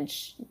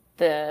manage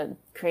the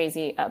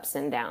crazy ups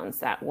and downs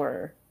that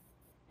were,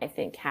 I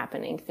think,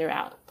 happening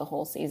throughout the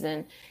whole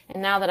season.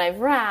 And now that I've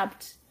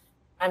wrapped,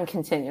 I'm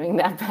continuing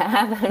that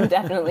path. I'm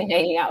definitely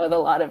hanging out with a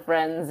lot of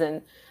friends,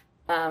 and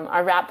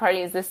our wrap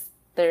party is this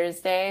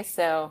Thursday.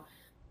 So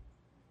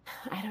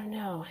I don't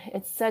know.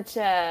 It's such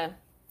a,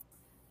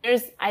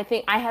 I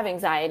think I have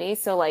anxiety.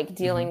 So like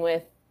dealing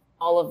with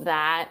all of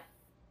that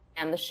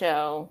and the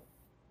show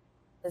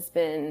has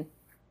been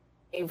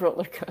a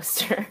roller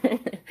coaster.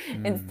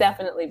 It's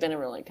definitely been a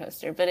roller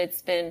coaster, but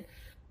it's been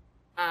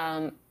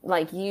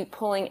like you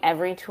pulling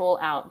every tool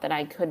out that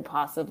I could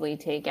possibly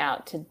take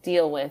out to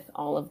deal with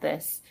all of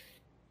this.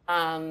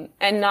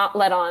 And not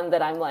let on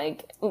that I'm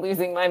like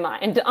losing my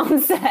mind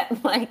on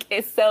set. Like,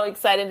 it's so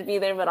excited to be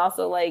there, but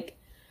also like,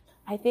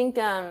 I think,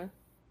 for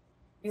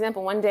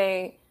example, one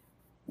day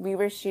we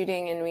were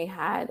shooting and we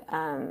had,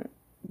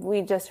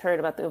 we just heard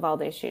about the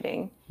Uvalde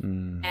shooting,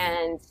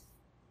 and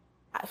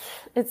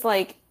it's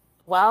like,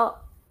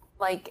 well,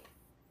 like,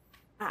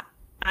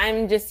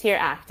 I'm just here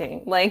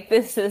acting. Like,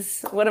 this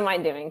is, what am I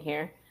doing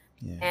here?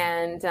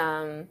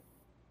 Yeah.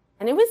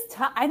 And it was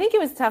tough. I think it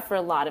was tough for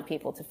a lot of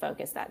people to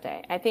focus that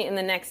day. I think in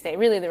the next day,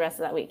 really the rest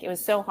of that week, it was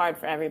so hard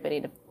for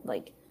everybody to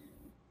like,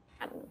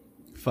 I don't know,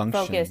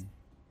 focus,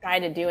 try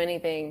to do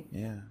anything.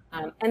 Yeah.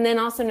 And then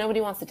also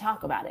nobody wants to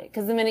talk about it,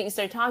 because the minute you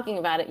start talking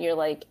about it, you're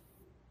like,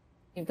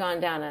 you've gone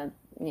down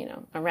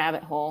a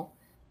rabbit hole.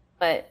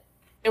 But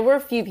there were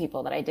a few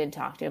people that I did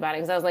talk to about it,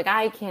 because I was like,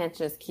 I can't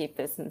just keep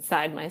this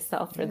inside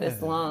myself for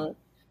this long.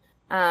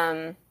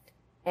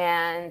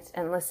 And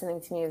listening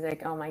to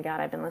music. Oh my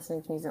God, I've been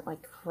listening to music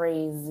like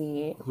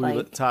crazy.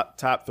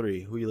 Top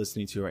three. Who are you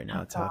listening to right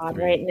now? Top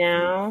three right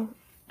now.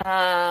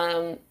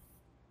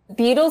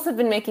 Beatles have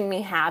been making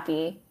me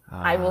happy.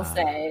 I will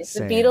say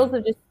same. The Beatles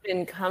have just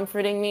been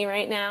comforting me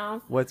right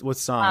now. What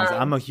songs?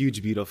 I'm a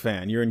huge Beatle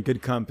fan. You're in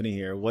good company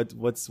here.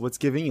 What's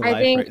giving you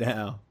life right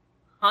now?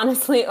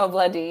 Honestly,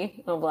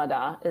 Obladi,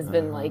 Oblada has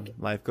been like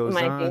Life Goes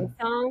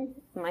On.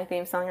 My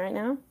theme song right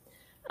now.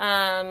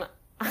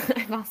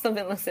 I've also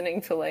been listening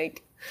to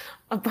like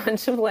a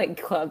bunch of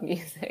like club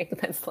music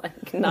that's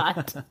like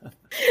not,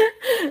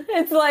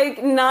 it's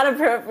like not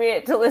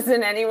appropriate to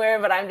listen anywhere,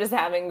 but I'm just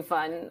having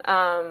fun.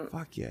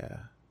 Fuck yeah.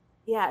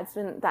 Yeah, it's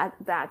been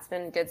that's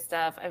been good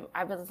stuff.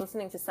 I was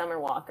listening to Summer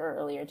Walker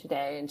earlier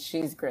today, and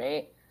she's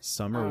great.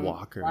 Summer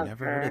Walker.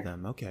 Never heard of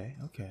them. Okay.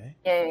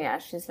 Yeah.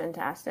 She's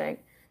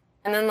fantastic.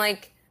 And then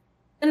like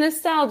the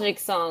nostalgic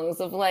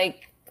songs of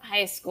like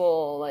high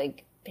school,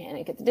 like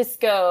Panic at the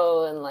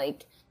Disco, and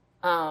like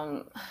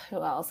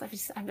who else?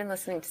 I've been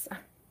listening to some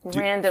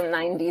random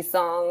 90s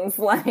songs,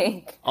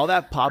 like all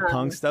that pop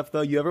punk stuff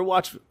though. You ever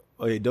watch?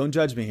 Okay, don't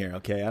judge me here,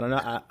 okay? I don't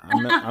know.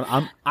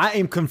 I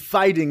am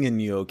confiding in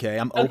you, okay?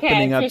 I'm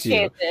opening up to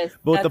you. This.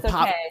 But with the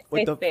pop,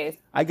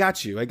 I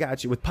got you.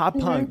 With pop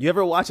punk, you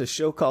ever watch a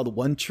show called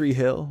One Tree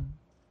Hill?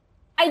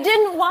 I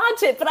didn't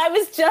watch it, but I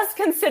was just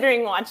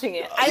considering watching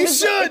it. You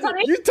should.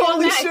 You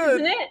totally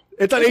should.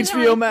 It's on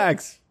HBO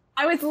Max.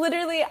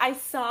 I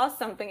saw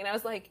something and I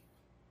was like,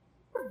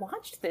 I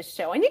watched this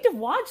show. I need to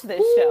watch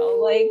this show.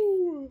 Like,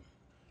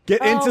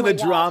 get into the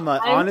drama.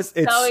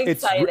 Honestly,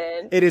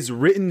 it is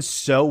written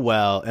so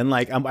well. And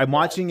like, I'm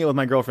watching it with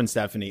my girlfriend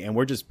Stephanie, and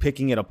we're just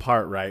picking it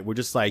apart, right? We're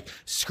just like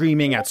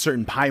screaming at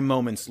certain high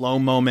moments, low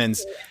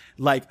moments.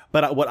 Like,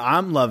 but what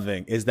I'm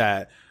loving is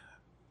that,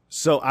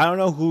 so I don't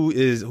know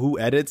who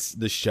edits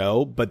the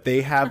show, but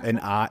they have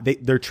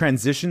their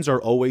transitions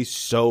are always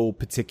so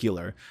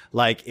particular.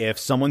 Like if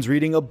someone's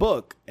reading a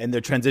book and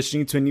they're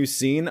transitioning to a new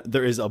scene,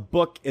 there is a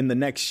book in the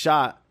next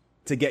shot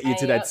to get you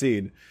to that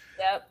scene.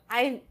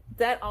 Yep.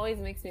 That always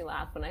makes me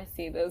laugh when I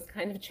see those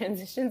kind of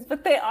transitions,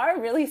 but they are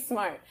really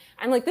smart.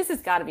 I'm like, this has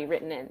got to be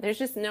written in. There's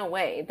just no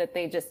way that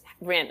they just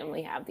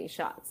randomly have these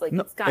shots. Like,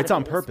 it's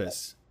on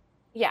purpose.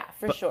 Yeah,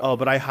 for sure. Oh,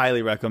 but I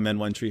highly recommend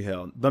One Tree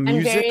Hill. The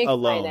music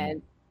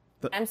alone.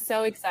 I'm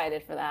so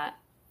excited for that.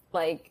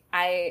 Like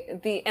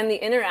the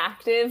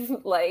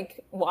interactive,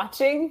 like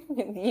watching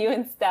you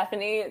and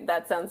Stephanie,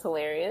 that sounds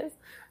hilarious.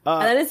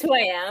 And that is who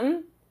I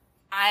am.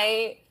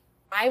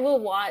 I will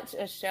watch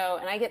a show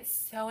and I get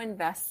so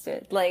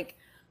invested. Like,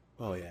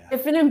 oh yeah.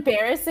 If an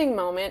embarrassing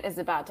moment is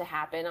about to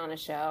happen on a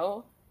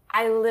show,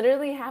 I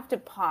literally have to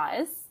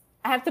pause.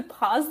 I have to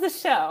pause the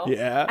show.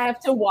 Yeah. I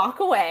have to walk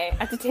away. I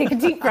have to take a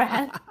deep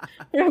breath,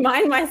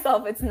 remind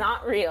myself it's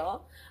not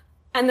real.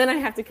 And then I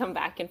have to come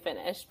back and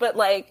finish. But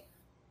like,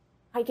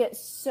 I get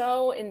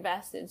so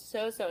invested,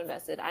 so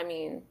invested. I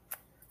mean,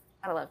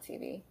 gotta love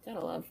TV.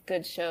 Gotta love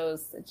good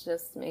shows that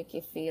just make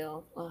you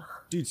feel. Ugh.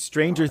 Dude,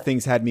 Stranger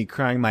Things had me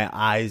crying my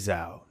eyes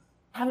out.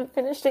 I haven't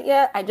finished it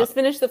yet. I just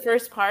finished the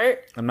first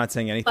part. I'm not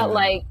saying anything. But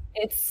like,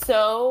 it's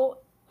so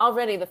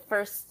already the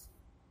first.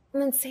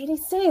 And then Sadie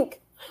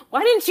Sink.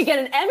 Why didn't she get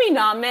an Emmy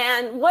nom,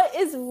 man? What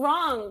is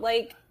wrong?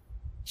 Like,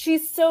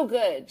 she's so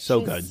good. So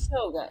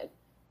good.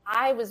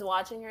 I was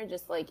watching her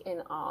just like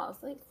in awe. I was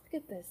like,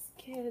 look at this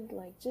kid,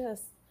 like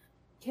just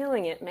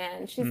killing it,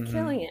 man. She's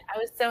killing it. I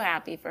was so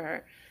happy for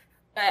her.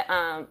 But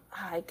I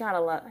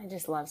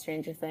just love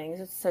Stranger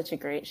Things. It's such a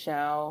great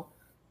show.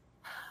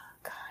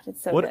 God,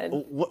 it's so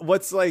good.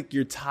 What's like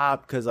your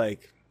top? Because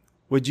like,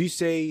 would you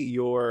say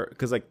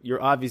because like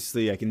you're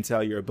obviously, I can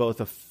tell you're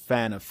both a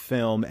fan of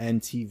film and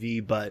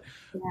TV, but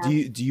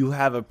do you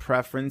have a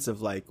preference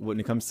of like when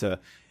it comes to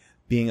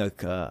being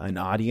an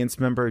audience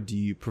member, do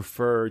you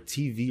prefer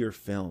TV or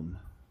film?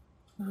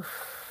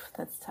 Oof,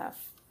 that's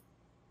tough.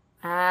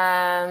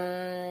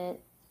 I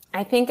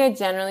think I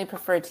generally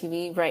prefer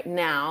TV right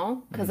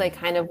now because I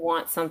kind of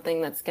want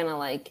something that's gonna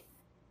like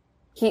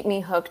keep me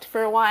hooked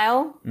for a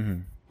while.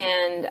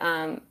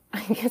 And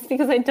I guess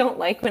because I don't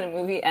like when a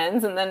movie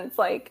ends and then it's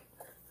like,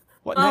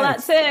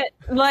 that's it.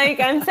 Like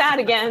I'm sad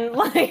again.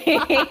 Like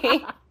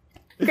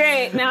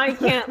great, now I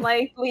can't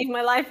like leave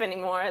my life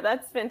anymore.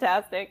 That's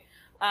fantastic.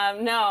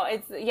 No,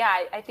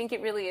 I think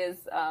it really is.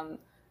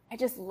 I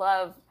just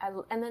love,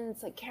 and then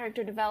it's like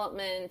character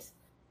development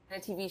in a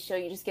TV show.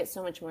 You just get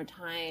so much more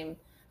time.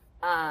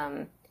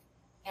 And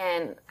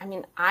I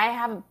mean, I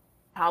have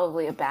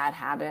probably a bad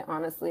habit,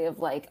 honestly, of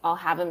like, I'll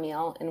have a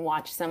meal and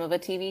watch some of a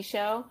TV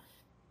show.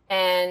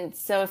 And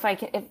so if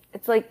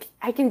it's like,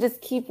 I can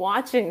just keep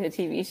watching the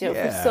TV show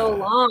for so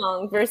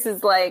long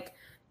versus like,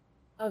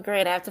 oh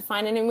great, I have to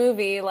find a new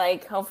movie.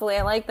 Like, hopefully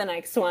I like the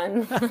next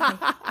one.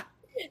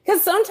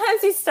 Because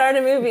sometimes you start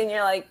a movie and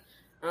you're like,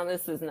 oh,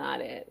 this is not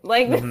it.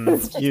 Like,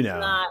 this is just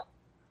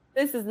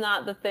this is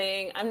not the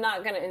thing. I'm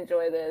not going to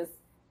enjoy this.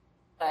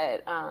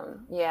 But,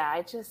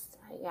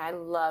 I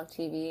love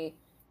TV.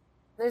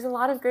 There's a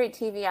lot of great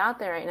TV out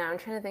there right now. I'm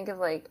trying to think of,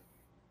 like,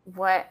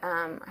 what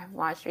I've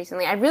watched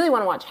recently. I really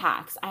want to watch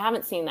Hacks. I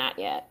haven't seen that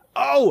yet.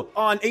 Oh,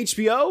 on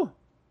HBO?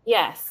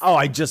 Yes. Oh,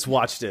 I just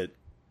watched it.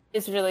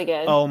 It's really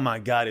good. Oh my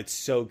God, it's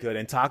so good.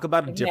 And talk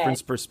about a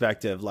different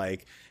perspective,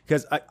 like,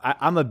 because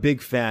I'm a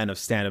big fan of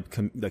stand-up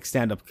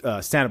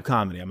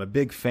comedy. I'm a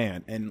big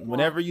fan. And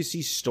whenever you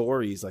see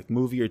stories like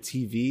movie or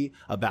TV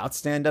about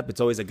stand-up,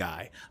 it's always a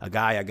guy.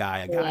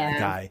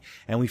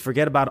 And we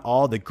forget about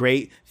all the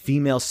great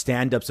female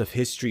stand-ups of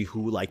history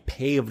who like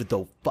paved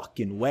the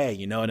fucking way.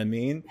 You know what I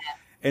mean? Yeah.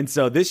 And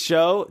so this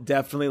show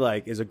definitely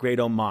like is a great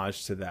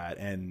homage to that.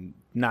 And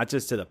not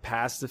just to the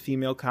past of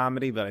female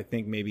comedy, but I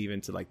think maybe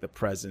even to like the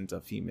present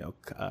of female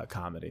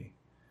comedy.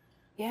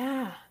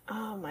 Yeah.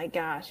 Oh my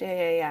gosh.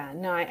 Yeah.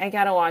 No, I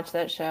gotta watch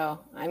that show.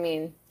 I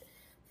mean,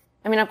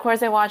 of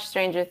course I watched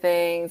Stranger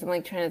Things. I'm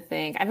like trying to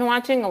think. I've been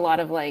watching a lot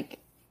of like,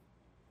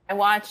 I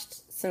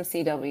watched some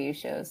CW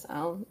shows.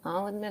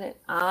 I'll admit it.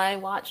 I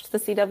watched the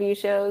CW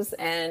shows,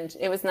 and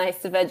it was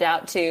nice to veg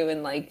out too,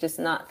 and like just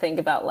not think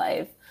about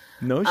life.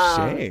 No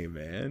shame,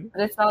 man.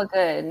 But it's all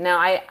good. No,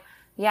 I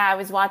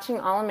was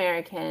watching All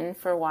American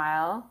for a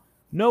while.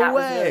 No that way.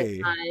 Was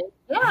really fun.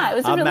 Yeah, it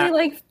was a really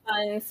like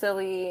fun,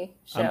 silly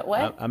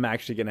show. I'm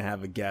actually gonna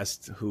have a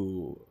guest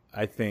who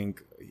I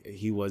think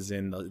he was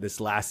in this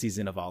last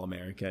season of All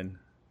American.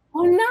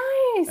 Oh,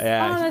 nice!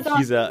 Yeah,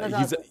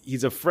 oh,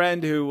 he's a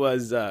friend who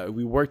was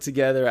we worked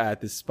together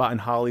at this spot in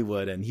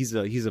Hollywood, and he's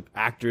an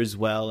actor as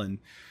well. And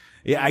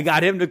yeah, I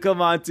got him to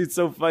come on too. It's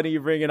so funny you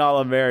bring in All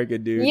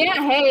American, dude. Yeah,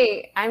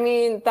 hey, I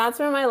mean that's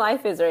where my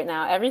life is right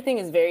now. Everything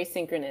is very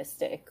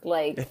synchronistic.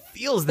 Like it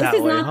feels that way.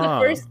 This is not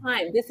the first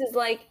time. This is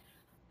like,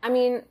 I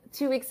mean,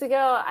 2 weeks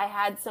ago I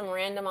had some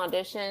random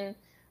audition.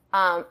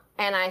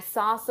 And I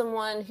saw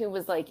someone who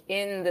was like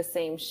in the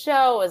same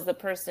show as the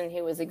person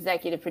who was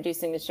executive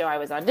producing the show I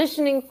was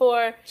auditioning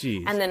for.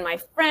 Jeez. And then my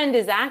friend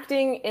is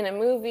acting in a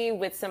movie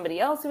with somebody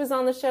else who was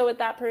on the show with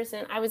that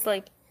person. I was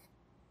like,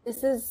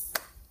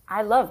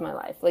 I love my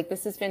life. Like,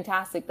 this is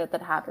fantastic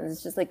that happens.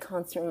 It's just like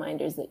constant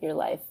reminders that your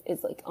life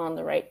is like on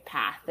the right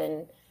path.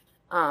 And,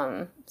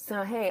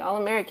 so hey, All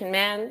American,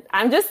 man,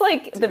 I'm just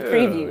like the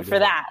preview for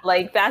that.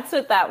 Like, that's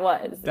what that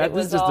was. That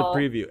was just a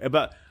preview.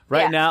 But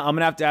right now, I'm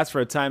going to have to ask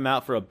for a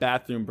timeout for a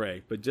bathroom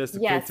break, but just a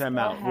quick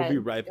timeout. We'll be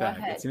right back.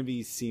 It's going to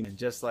be seen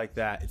just like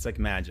that. It's like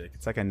magic.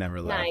 It's like I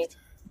never left.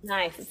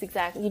 Nice. It's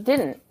exactly. You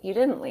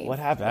didn't leave. What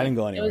happened? I didn't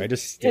go anywhere. I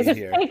just stayed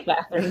here. It was a fake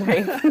bathroom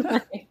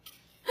break.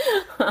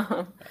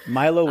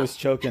 Milo was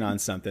choking on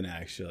something,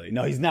 actually.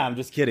 No, he's not. I'm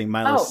just kidding.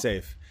 Milo's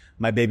safe.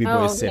 My baby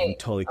boy is safe. I'm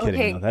totally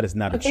kidding. No, that is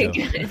not a joke.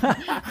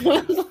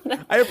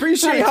 I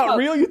appreciate how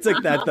real you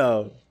took that,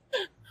 though.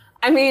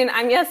 I mean,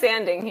 I'm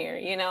yes-anding here,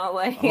 you know,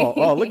 like.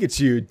 Oh, look at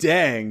you!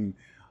 Dang,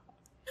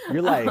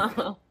 you're like,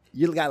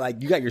 you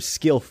got your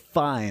skill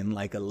fine,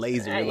 like a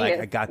laser. You're like,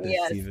 I got this,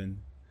 Steven.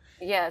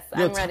 Yes,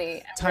 I'm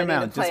ready. Time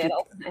out.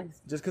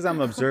 Just because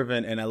I'm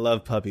observant and I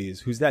love puppies.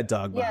 Who's that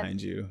dog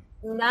behind you?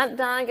 That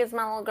dog is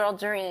my little girl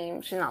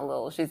Dream. She's not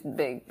little. She's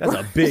big. That's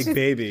a big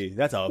baby.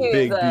 That's a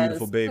big,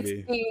 beautiful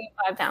baby.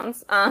 65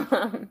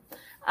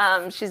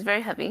 pounds. She's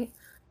very heavy.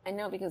 I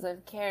know because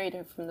I've carried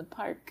her from the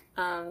park.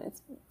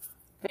 It's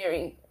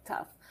very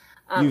tough.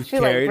 You've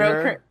carried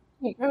her?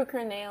 She broke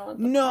her nail at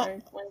the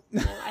park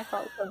one time. I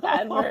felt so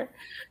bad for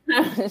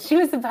her. She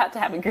was about to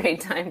have a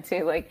great time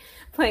too, like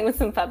playing with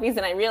some puppies,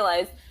 and I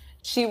realized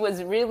she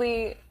was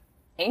really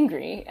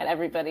angry at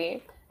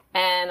everybody.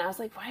 And I was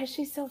like, why is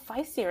she so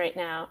feisty right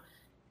now?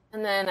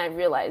 And then I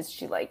realized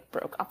she like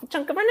broke off a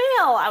chunk of her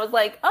nail. I was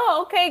like,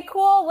 oh, okay,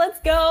 cool.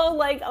 Let's go.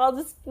 Like,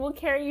 we'll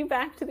carry you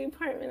back to the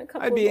apartment a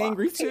couple of blocks. I'd be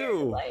angry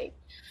too. Like,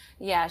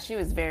 yeah, she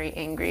was very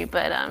angry,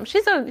 but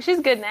she's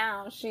good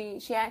now. She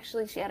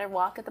had her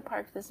walk at the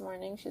park this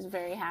morning. She's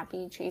very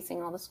happy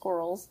chasing all the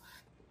squirrels.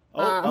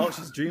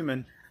 She's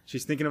dreaming.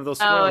 She's thinking of those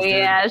squirrels. Oh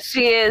yeah,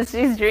 she is.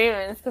 She's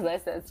dreaming. It's because I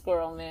said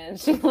squirrel, man.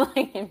 She's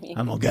lying at me.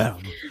 I'm gonna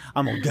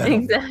get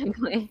him.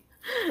 Exactly.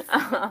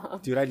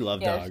 Dude, I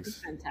love dogs.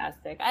 She's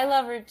fantastic. I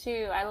love her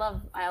too. I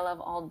love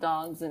all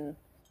dogs, and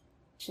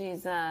she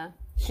was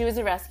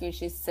a rescue.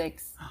 She's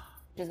 6.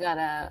 She's got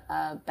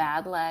a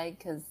bad leg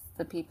because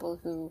the people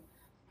who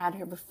had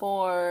her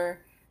before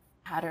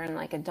had her in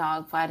like a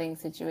dog fighting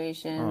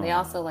situation. They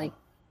also like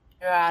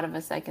threw her out of a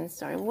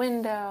 2nd-story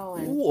window.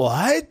 And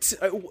what?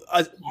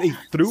 They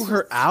threw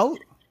her out?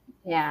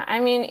 Yeah, I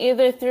mean,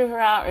 either threw her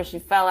out or she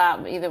fell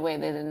out. But either way,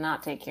 they did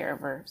not take care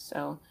of her.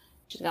 So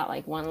she's got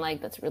like one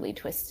leg that's really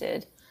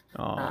twisted.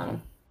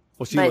 Well,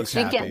 she looks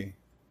happy.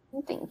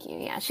 Thank you.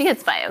 Yeah, she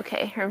gets by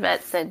okay. Her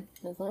vet said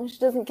as long as she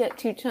doesn't get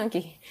too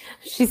chunky,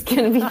 she's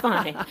gonna be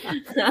fine.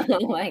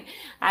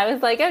 I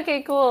was like,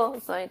 okay, cool.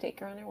 So I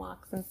take her on her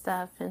walks and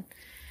stuff, and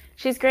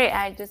she's great.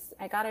 I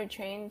got her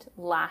trained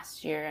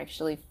last year.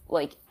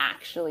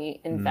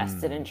 Actually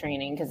invested in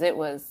training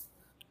because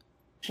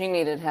she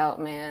needed help,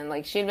 man.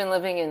 Like she'd been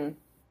living in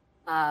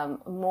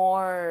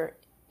more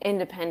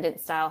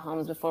independent style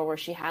homes before where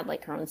she had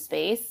like her own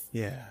space.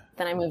 Yeah.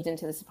 Then I moved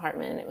into this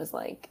apartment and it was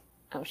like,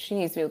 oh, she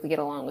needs to be able to get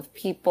along with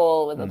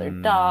people, with other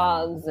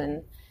dogs,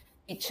 and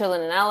be chill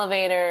in an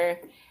elevator.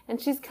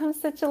 And she's come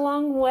such a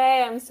long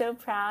way. I'm so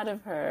proud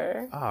of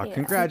her. Oh, yeah.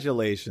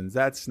 Congratulations.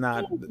 That's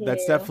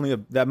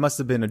definitely that must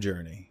have been a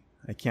journey.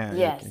 I can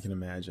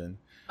imagine.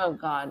 Oh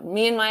God.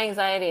 Me and my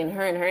anxiety and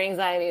her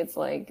anxiety, it's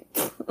like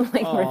we're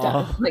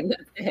done. Like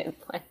that's it.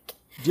 Like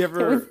do you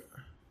ever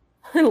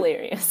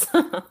hilarious.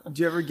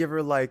 Do you ever give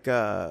her like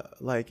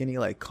any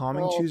like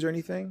calming chews or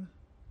anything?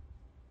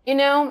 You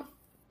know,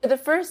 for the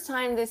first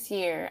time this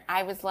year,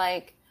 I was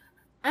like,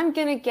 I'm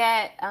going to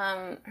get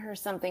her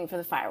something for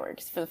the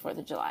fireworks for the 4th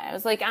of July. I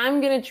was like,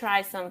 I'm going to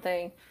try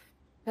something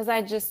because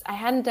I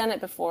hadn't done it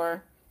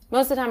before.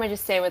 Most of the time I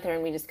just stay with her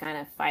and we just kind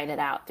of fight it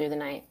out through the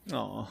night.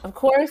 Oh. Of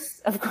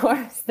course,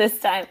 this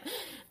time,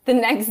 the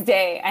next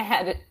day I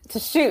had to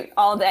shoot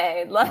all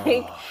day.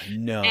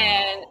 No.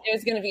 And it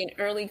was going to be an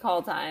early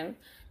call time.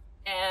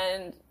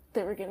 And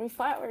there were going to be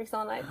fireworks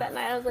all night that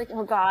night. I was like,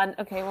 oh God,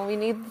 okay, well, we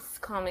need this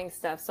calming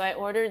stuff. So I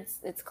ordered,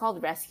 it's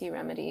called Rescue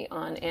Remedy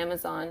on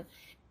Amazon.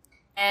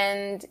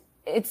 And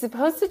it's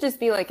supposed to just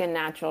be like a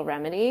natural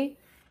remedy.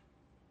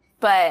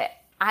 But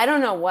I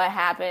don't know what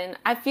happened.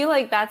 I feel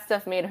like that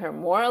stuff made her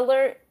more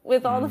alert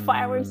with all the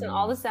fireworks and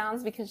all the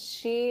sounds because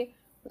she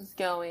was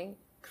going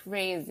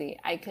crazy.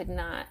 I could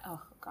not,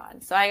 oh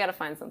God. So I got to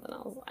find something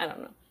else. I don't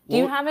know. Do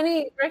you have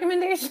any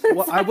recommendations?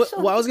 Well, I was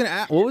going to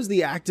ask, what was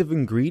the active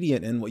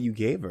ingredient in what you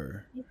gave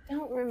her? I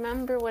don't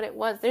remember what it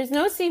was. There's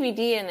no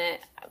CBD in it,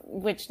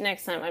 which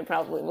next time I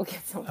probably will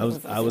get some.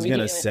 I was going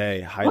to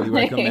say, highly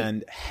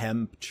recommend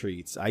hemp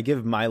treats. I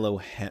give Milo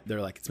hemp.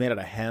 They're like, it's made out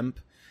of hemp.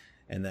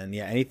 And then,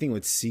 yeah, anything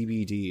with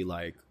CBD,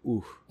 like,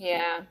 ooh.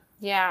 Yeah.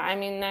 Yeah. I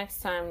mean,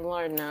 next time,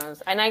 Lord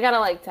knows. And I got to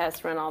like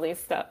test run all this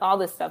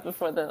stuff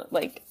before the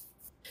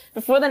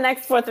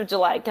next 4th of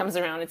July comes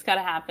around. It's got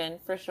to happen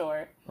for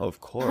sure. Oh, of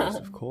course.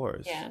 Of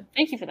course. Yeah.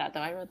 Thank you for that, though.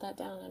 I wrote that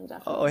down. I'm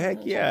definitely. Oh, heck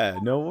yeah.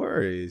 No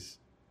worries.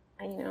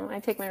 I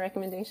take my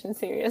recommendation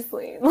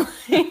seriously.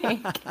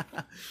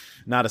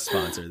 Not a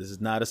sponsor. This is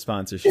not a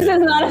sponsorship. This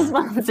is not a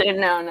sponsor.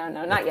 No,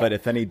 not yet. But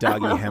if any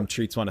doggy hemp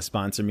treats want to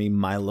sponsor me,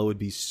 Milo would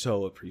be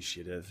so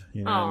appreciative.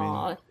 You know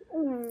what I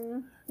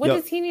mean? What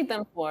does he need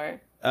them for?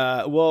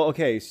 Well,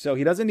 okay, so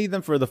he doesn't need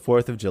them for the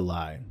 4th of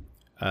July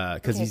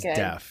because he's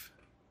deaf.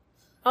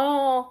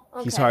 Oh,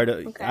 okay. He's hard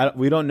of,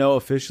 we don't know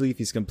officially if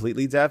he's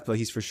completely deaf, but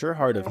he's for sure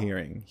hard of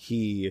hearing.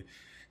 He,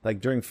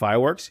 like during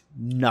fireworks,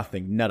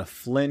 nothing, not a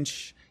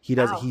flinch.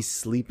 He's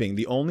sleeping.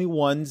 The only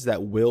ones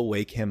that will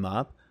wake him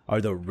up are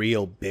the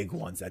real big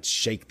ones that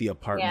shake the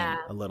apartment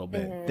a little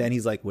bit. Mm-hmm. Then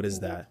he's like, what is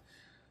that?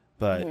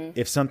 But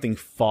if something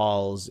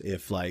falls,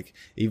 if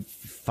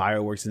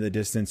fireworks in the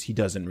distance, he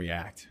doesn't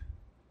react.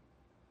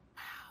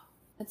 Wow.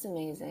 That's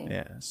amazing.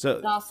 Yeah.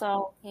 So but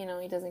also, he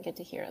doesn't get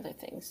to hear other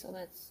things. So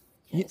that's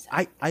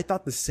I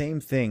thought the same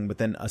thing, but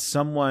then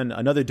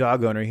another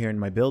dog owner here in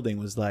my building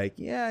was like,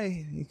 yeah,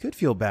 you could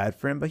feel bad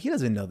for him, but he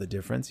doesn't know the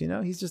difference.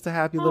 He's just a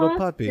happy little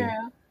puppy. True.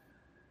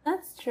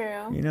 That's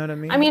true. You know what I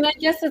mean? I mean, I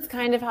guess it's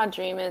kind of how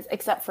Dream is,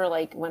 except for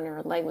like when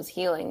her leg was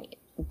healing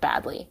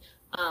badly.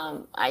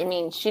 I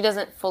mean, she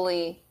doesn't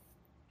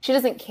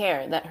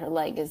care that her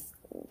leg is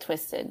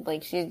twisted.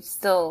 Like she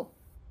still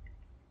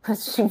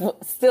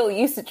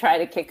used to try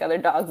to kick other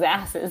dogs'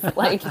 asses.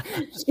 Like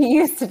she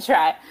used to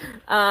try,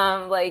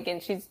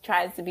 and she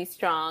tries to be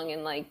strong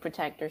and like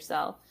protect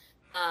herself.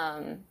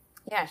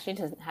 Yeah, she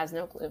has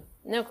no clue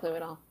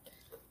at all.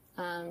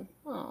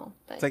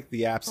 It's like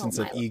the absence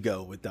of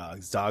ego with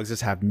dogs. Dogs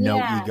just have no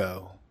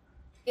ego.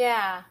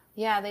 Yeah,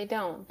 they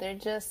don't. They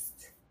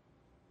just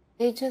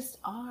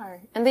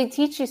are. And they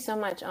teach you so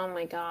much. Oh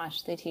my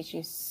gosh, they teach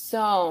you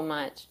so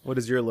much. What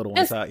has your little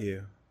one taught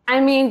you? I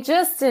mean,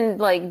 just in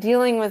like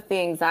dealing with the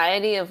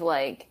anxiety of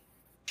like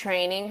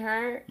training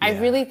her, I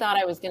really thought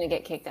I was going to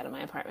get kicked out of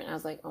my apartment. I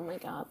was like, oh my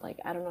God, like,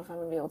 I don't know if I'm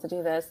going to be able to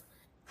do this.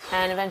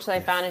 And eventually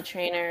I found a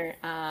trainer,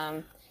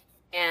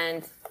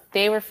 and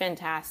they were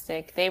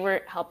fantastic. They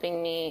were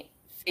helping me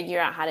figure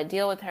out how to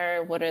deal with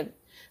her. What are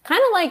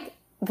kind of like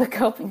the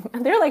coping.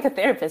 They're like a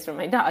therapist for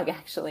my dog,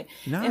 actually,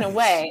 in a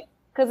way,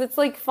 because it's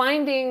like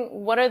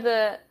finding what are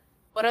the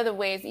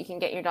ways that you can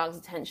get your dog's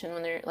attention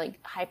when they're like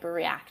hyper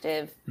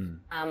reactive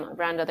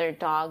around other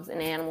dogs and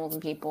animals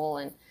and people.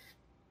 And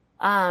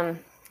I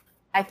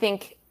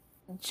think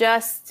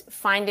just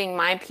finding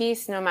my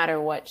peace, no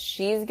matter what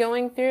she's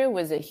going through,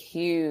 was a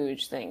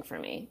huge thing for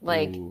me.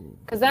 Like,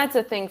 because that's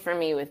a thing for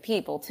me with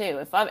people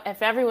too.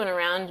 If everyone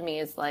around me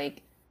is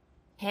like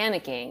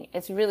panicking,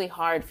 it's really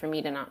hard for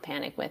me to not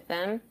panic with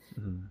them.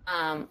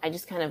 I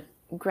just kind of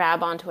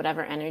grab onto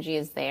whatever energy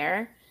is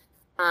there.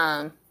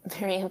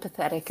 Very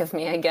empathetic of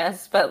me, I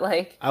guess, but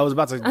like I was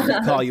about to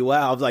call you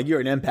out. I was like, "You're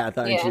an empath,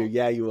 aren't you?"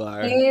 Yeah, you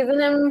are. He's an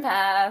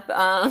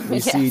empath. We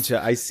see each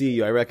other. I see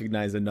you. I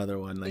recognize another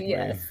one. Like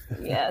yes.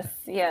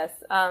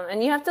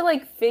 And you have to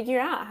like figure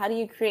out, how do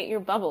you create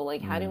your bubble?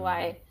 Like, how do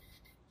I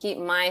keep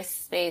my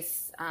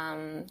space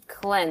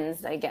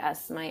cleansed? I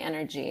guess my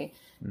energy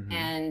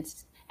and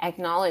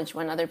acknowledge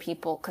when other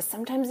people, because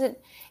sometimes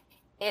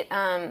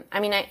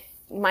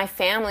my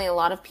family, a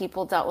lot of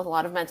people dealt with a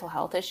lot of mental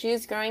health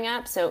issues growing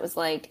up. So it was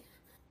like,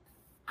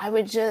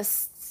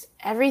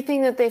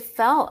 everything that they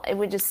felt, it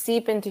would just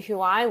seep into who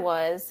I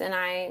was. And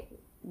I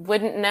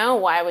wouldn't know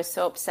why I was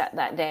so upset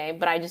that day,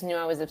 but I just knew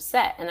I was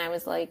upset. And I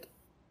was like,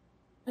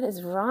 what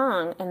is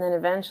wrong? And then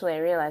eventually I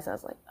realized, I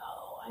was like,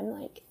 oh, I'm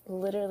like,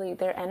 literally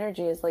their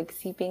energy is like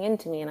seeping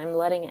into me and I'm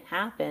letting it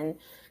happen.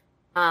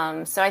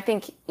 So I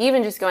think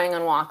even just going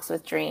on walks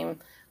with Dream,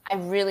 I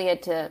really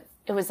had to,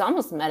 it was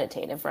almost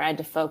meditative, where I had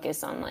to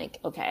focus on like,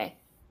 okay,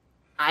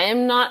 I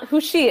am not who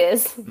she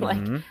is.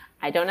 Like,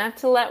 I don't have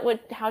to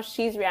let how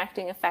she's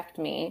reacting affect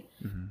me.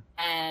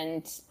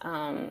 And just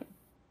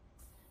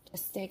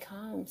stay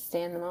calm,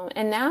 stay in the moment.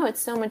 And now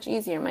it's so much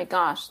easier. My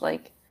gosh,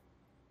 like,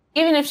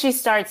 even if she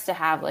starts to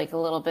have like a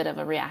little bit of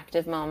a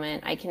reactive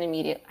moment, I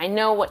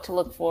know what to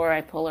look for.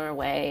 I pull her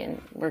away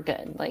and we're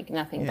good. Like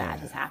nothing bad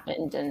has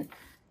happened. And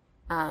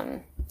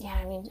yeah,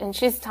 I mean, and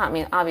she's taught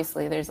me,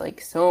 obviously, there's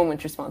like so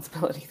much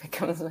responsibility that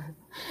comes with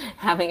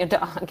having a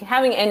dog,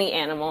 having any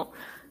animal.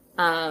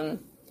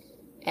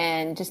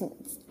 And just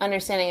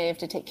understanding you have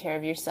to take care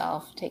of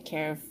yourself, take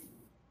care of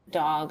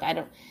dog.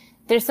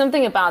 There's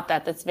something about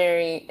that that's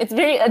it's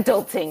very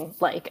adulting.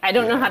 Like, I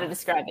don't know how to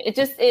describe it. It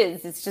just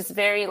is. It's just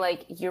very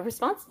like, you're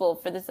responsible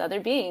for this other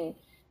being.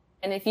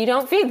 And if you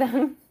don't feed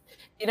them,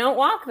 you don't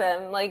walk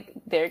them, like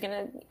they're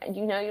gonna,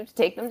 you have to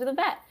take them to the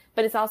vet.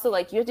 But it's also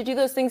like, you have to do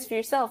those things for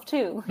yourself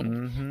too.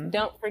 Like,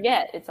 don't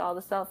forget, it's all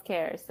the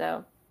self-care.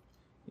 So,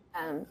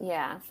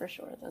 yeah, for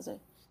sure. Those are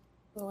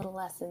the little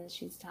lessons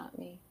she's taught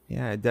me.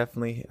 Yeah,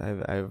 definitely.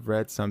 I've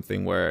read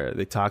something where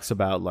it talks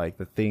about like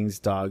the things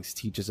dogs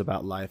teach us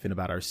about life and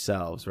about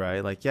ourselves,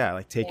 right? Like,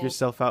 take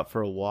yourself out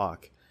for a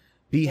walk.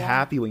 Be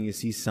happy when you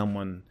see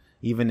someone,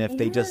 even if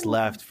they just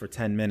left for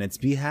 10 minutes.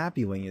 Be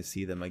happy when you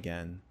see them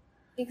again.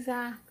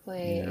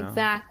 Exactly.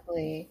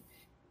 Exactly.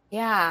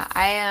 Yeah,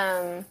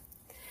 I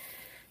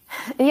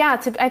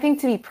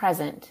think to be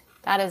present.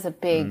 That is a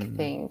big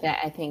thing that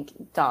I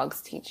think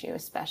dogs teach you,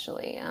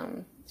 especially.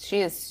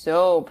 She is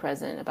so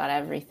present about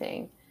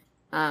everything.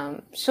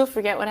 She'll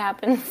forget what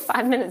happened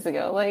 5 minutes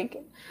ago.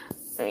 Like,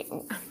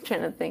 I'm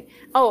trying to think.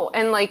 Oh,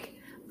 and like,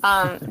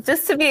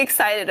 just to be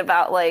excited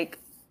about, like,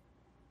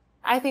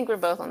 I think we're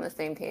both on the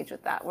same page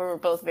with that. We're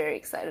both very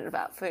excited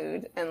about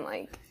food. And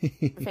like,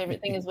 her favorite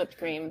thing is whipped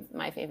cream.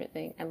 My favorite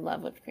thing. I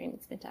love whipped cream.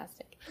 It's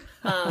fantastic.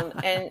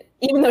 And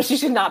even though she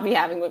should not be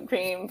having whipped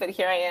cream, but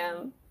here I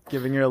am.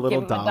 Giving her a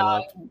little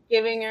dollop.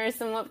 Giving her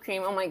some whipped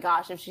cream. Oh my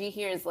gosh. If she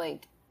hears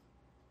like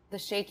the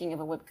shaking of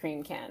a whipped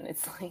cream can,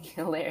 it's like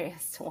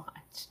hilarious to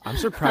watch. I'm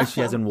surprised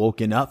she hasn't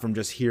woken up from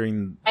just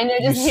hearing. I know,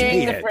 just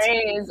hearing the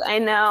phrase. I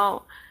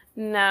know.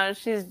 No,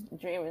 she's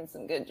dreaming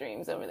some good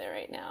dreams over there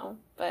right now.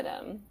 But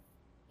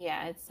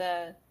yeah, it's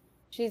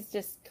she's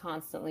just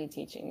constantly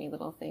teaching me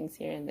little things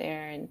here and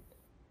there,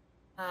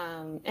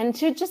 and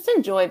to just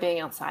enjoy being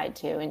outside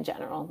too in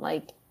general.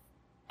 Like,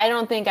 I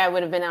don't think I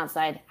would have been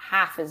outside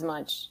half as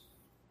much.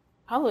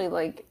 Probably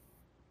like,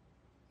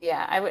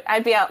 yeah,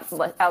 I'd be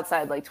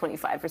outside like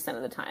 25%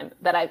 of the time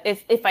that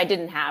if I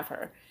didn't have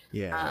her.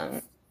 Yeah.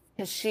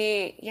 Because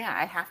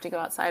I have to go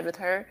outside with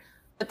her.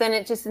 But then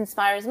it just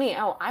inspires me.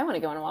 Oh, I want to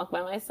go on a walk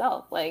by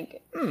myself.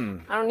 Like,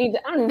 I don't need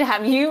to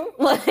have you.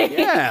 Like,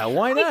 yeah,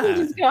 why not? I can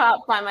just go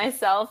out by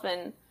myself.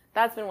 And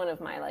that's been one of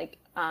my, like,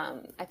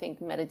 I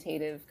think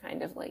meditative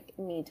kind of like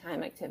me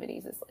time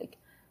activities is like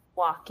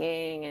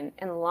walking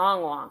and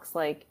long walks,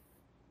 like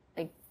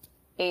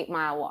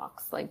 8-mile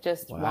walks, like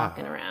just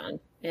walking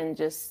around and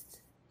just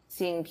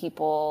seeing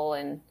people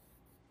and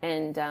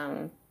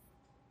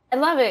I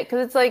love it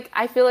because it's like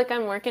I feel like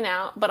I'm working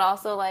out, but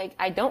also like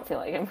I don't feel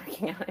like I'm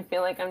working out. I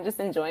feel like I'm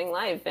just enjoying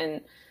life and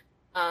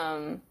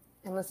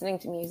listening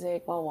to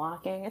music while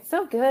walking. It's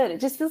so good. It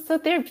just feels so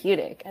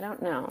therapeutic. I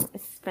don't know.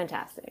 It's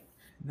fantastic.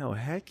 No,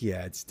 heck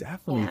yeah, it's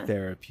definitely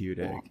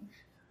therapeutic.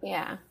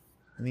 Yeah.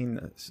 I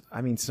mean,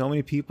 so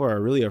many people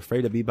are really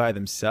afraid to be by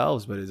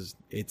themselves, but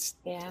it's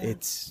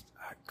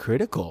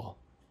critical.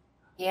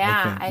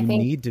 Yeah, I think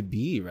you need to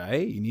be,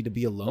 right? You need to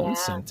be alone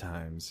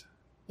sometimes.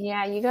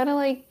 Yeah, you gotta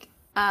like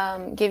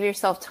give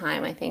yourself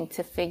time, I think,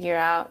 to figure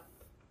out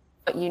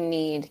what you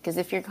need. Because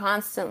if you're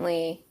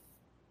constantly,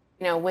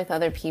 with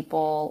other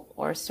people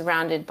or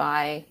surrounded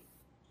by,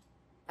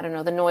 I don't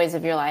know, the noise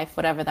of your life,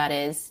 whatever that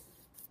is,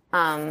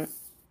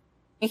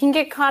 you can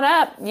get caught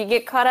up. You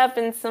get caught up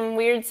in some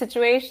weird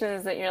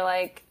situations that you're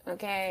like,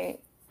 okay,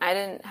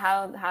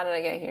 how did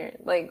I get here?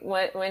 Like,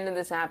 when did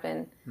this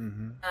happen?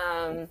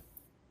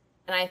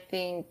 And I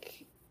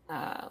think,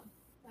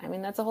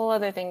 that's a whole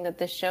other thing that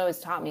this show has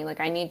taught me. Like,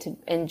 I need to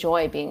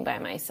enjoy being by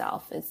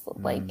myself. It's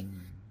like,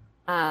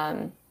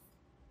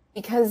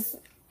 because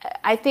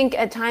I think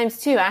at times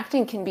too,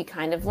 acting can be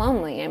kind of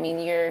lonely. I mean,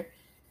 you're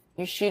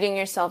shooting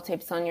your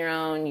self-tapes on your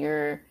own.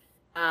 You're,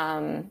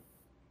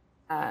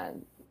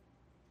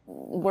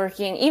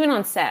 working even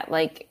on set,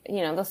 like,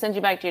 they'll send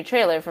you back to your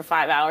trailer for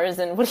 5 hours.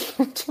 And what are you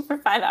going to do for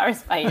 5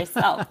 hours by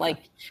yourself? Like,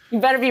 you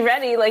better be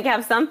ready, like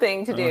have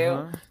something to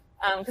do.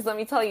 Because let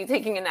me tell you,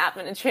 taking a nap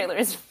in a trailer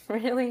is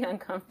really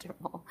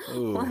uncomfortable.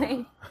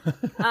 Like,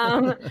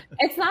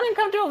 it's not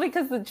uncomfortable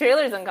because the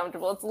trailer is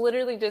uncomfortable. It's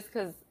literally just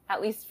because,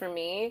 at least for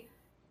me,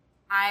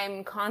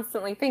 I'm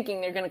constantly thinking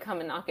they're going to come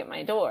and knock at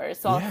my door.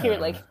 So I'll hear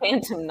like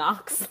phantom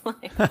knocks.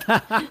 Like,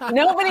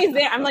 nobody's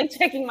there. I'm like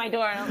checking my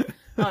door. And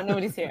oh,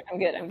 nobody's here. I'm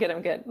good.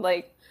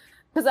 Like,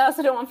 because I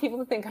also don't want people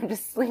to think I'm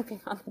just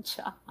sleeping on the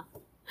job.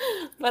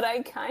 But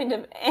I kind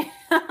of am.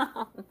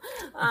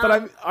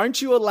 But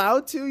aren't you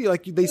allowed to?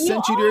 They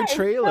sent you to your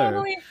trailer. It's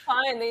totally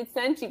fine. They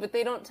sent you, but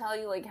they don't tell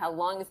you like how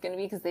long it's going to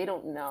be because they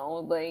don't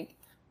know. Like,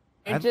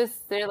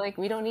 they're like,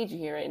 we don't need you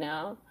here right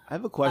now. I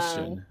have a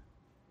question.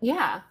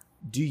 Yeah.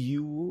 Do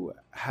you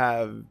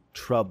have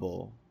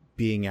trouble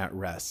being at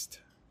rest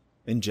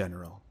in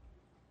general?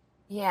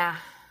 Yeah,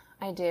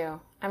 I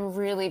do. I'm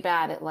really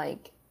bad at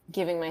like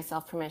giving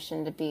myself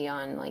permission to be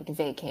on like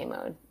vacay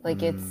mode.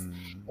 Like it's,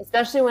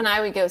 especially when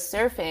I would go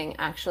surfing,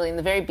 actually in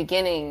the very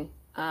beginning,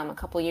 a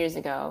couple years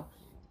ago,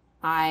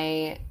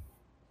 it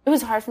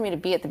was hard for me to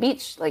be at the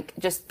beach, like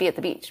just be at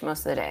the beach most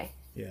of the day.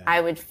 Yeah.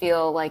 I would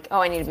feel like, oh,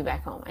 I need to be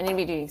back home. I need to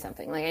be doing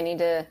something. Like I need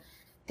to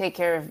take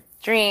care of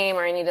Dream,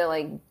 or I need to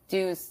like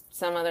do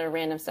some other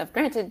random stuff.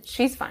 Granted,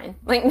 she's fine.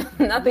 Like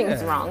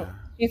nothing's wrong.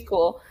 She's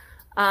cool.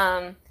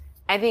 I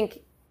think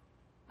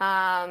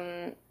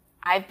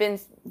I've been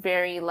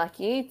very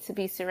lucky to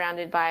be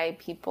surrounded by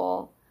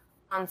people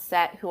on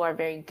set who are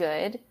very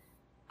good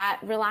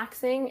at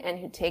relaxing and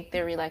who take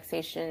their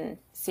relaxation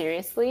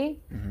seriously.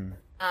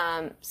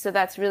 So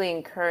that's really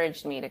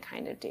encouraged me to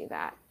kind of do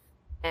that.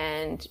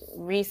 And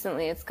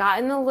recently it's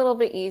gotten a little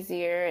bit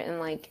easier, and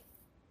like,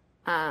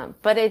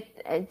 but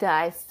it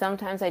does.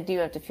 Sometimes I do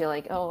have to feel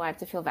like, oh, I have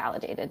to feel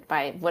validated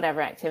by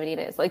whatever activity it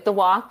is. Like the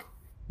walk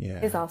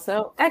is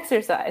also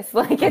exercise.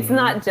 Like it's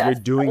not just you're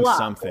doing a walk.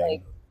 something.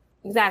 Like,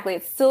 exactly.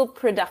 It's still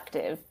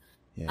productive.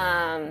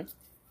 Yeah.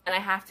 And I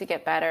have to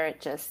get better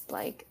at just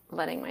like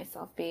letting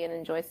myself be and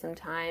enjoy some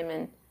time.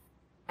 And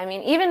I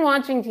mean, even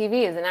watching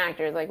TV as an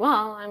actor is like,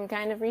 well, I'm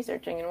kind of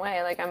researching in a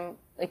way. Like I'm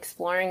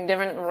exploring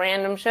different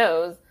random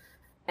shows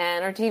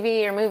or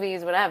TV or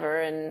movies,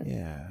 whatever.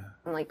 And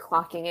I'm like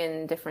clocking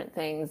in different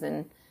things.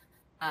 And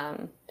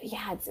but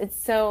yeah,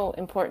 it's so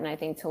important, I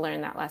think, to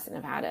learn that lesson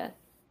of how to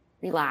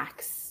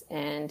relax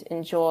and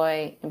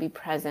enjoy and be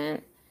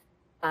present.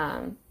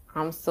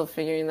 I'm still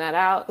figuring that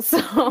out.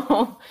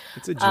 So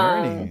it's a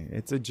journey.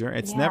 It's a journey.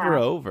 It's never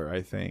over,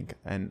 I think.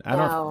 And I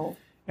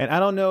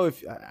don't know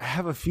if I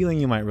have a feeling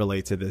you might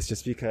relate to this,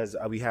 just because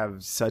we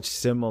have such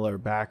similar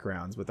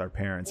backgrounds with our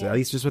parents, at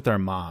least just with our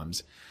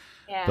moms.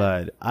 Yeah.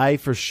 But I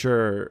for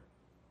sure,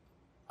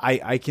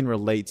 I can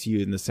relate to you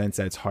in the sense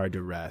that it's hard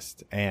to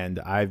rest. And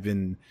I've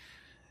been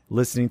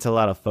listening to a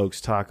lot of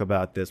folks talk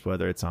about this,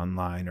 whether it's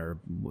online or,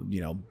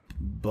 you know,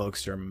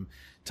 books, or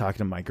talking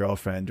to my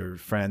girlfriend or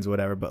friends,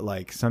 whatever. But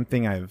like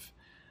something I've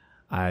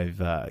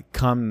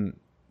come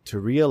to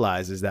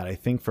realize is that I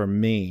think for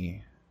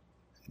me,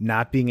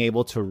 not being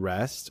able to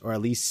rest, or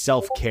at least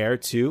self-care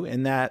too,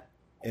 in that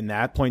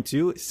point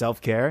too,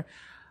 self-care,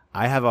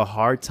 I have a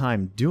hard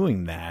time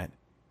doing that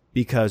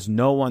because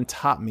no one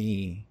taught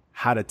me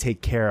how to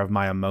take care of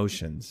my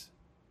emotions.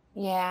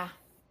 Yeah.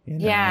 You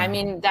know? Yeah. I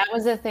mean, that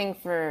was a thing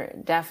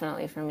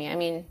definitely for me. I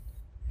mean,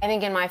 I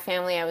think in my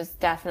family, I was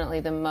definitely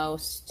the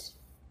most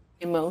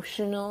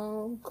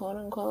emotional, quote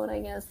unquote, I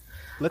guess.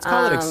 Let's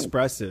call it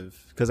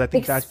expressive, because I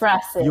think that's,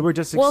 you were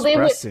just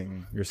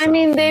expressing yourself. I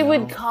mean, they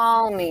would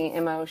call me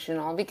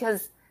emotional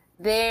because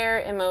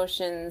their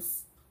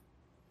emotions,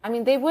 I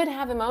mean, they would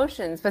have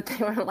emotions, but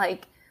they were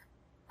like,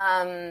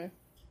 a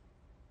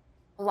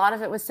lot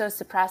of it was so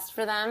suppressed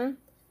for them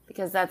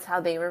because that's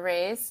how they were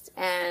raised.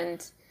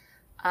 And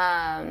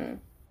I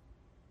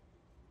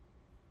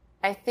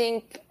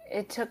think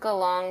it took a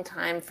long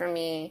time for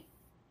me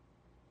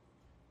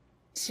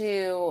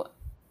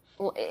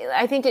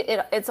I think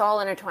it's all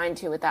intertwined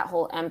too with that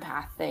whole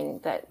empath thing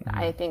that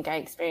I think I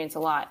experience a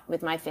lot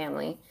with my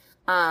family.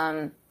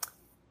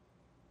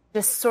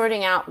 Just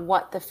sorting out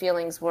what the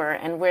feelings were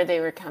and where they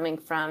were coming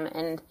from,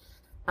 and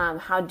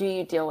how do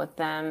you deal with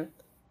them?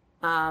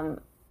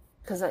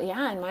 Because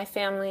in my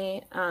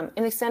family,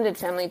 in extended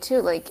family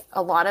too, like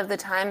a lot of the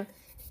time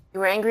you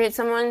were angry at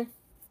someone,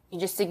 you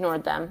just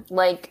ignored them.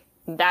 Like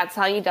that's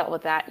how you dealt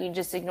with that. You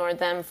just ignored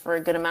them for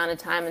a good amount of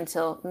time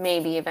until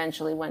maybe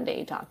eventually one day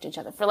you talked to each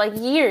other. For like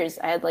years,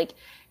 I had like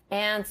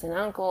aunts and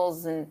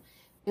uncles and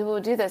people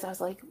would do this. I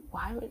was like,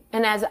 why would,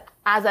 and as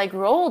I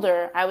grew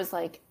older, I was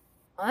like,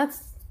 well,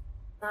 that's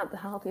not the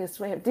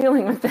healthiest way of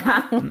dealing with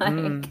that.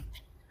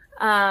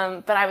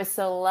 But I was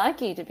so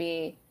lucky to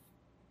be,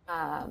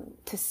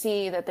 to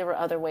see that there were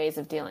other ways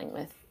of dealing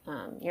with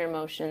your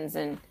emotions.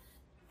 And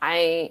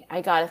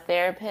I got a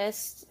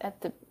therapist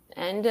at the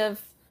end of,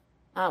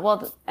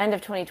 the end of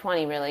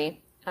 2020,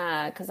 really,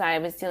 because I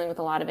was dealing with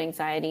a lot of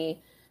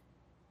anxiety.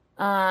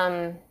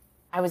 I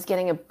was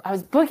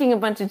booking a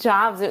bunch of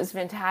jobs. It was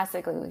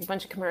fantastic, like a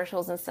bunch of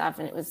commercials and stuff,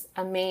 and it was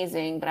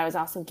amazing. But I was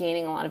also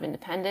gaining a lot of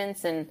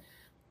independence, and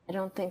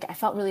I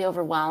felt really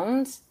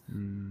overwhelmed.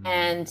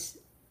 And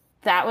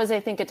that was, I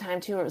think, a time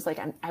too where it was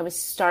like I was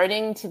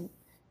starting to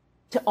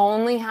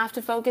only have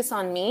to focus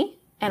on me.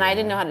 And I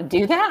didn't know how to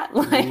do that.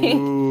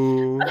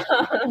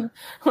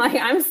 Like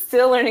I'm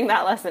still learning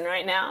that lesson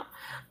right now.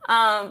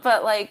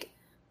 But like,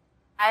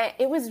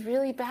 it was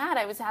really bad.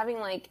 I was having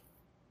I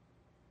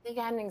think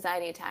I had an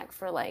anxiety attack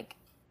for like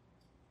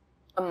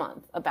a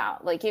month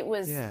it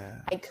was,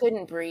 I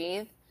couldn't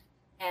breathe.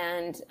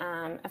 And,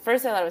 at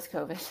first I thought it was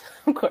COVID,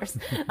 of course.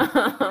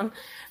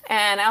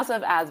 And I also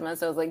have asthma.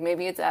 So I was like,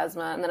 maybe it's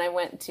asthma. And then I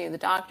went to the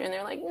doctor and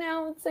they're like,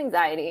 no, it's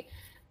anxiety.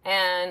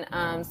 And,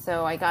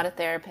 so I got a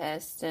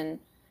therapist, and,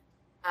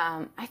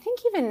 I think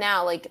even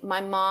now, like my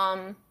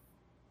mom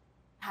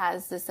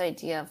has this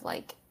idea of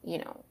like, you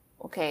know,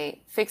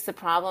 okay, fix the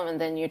problem and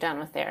then you're done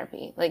with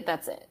therapy. Like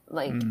that's it.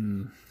 Like,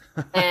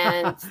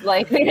 and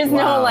like, there's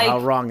no like, how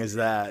wrong is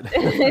that?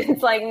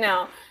 It's like,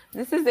 no,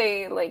 this is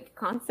a like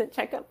constant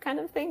checkup kind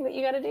of thing that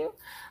you got to do.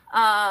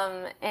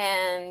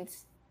 And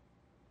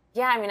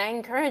yeah, I mean, I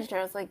encouraged her.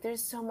 I was like,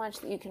 there's so much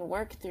that you can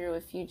work through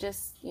if you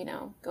just,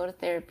 go to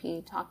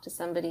therapy, talk to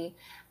somebody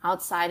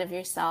outside of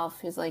yourself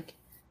who's like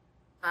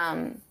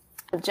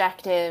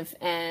objective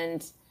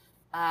and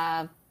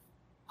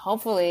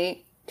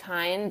hopefully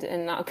kind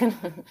and not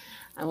gonna.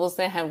 I will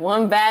say I had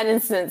one bad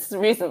instance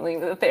recently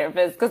with a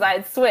therapist because I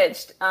had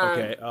switched.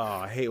 Okay. Oh,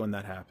 I hate when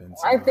that happens.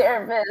 Our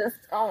therapist,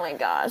 oh my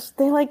gosh,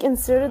 they like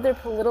inserted their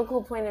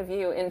political point of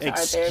view into our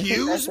therapy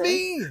session. Excuse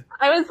me?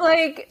 I was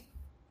like,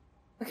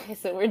 okay,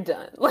 so we're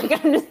done. Like,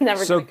 I'm just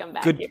never gonna come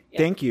back here. Yeah.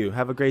 Thank you.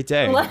 Have a great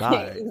day. Like,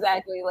 Bye.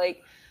 exactly.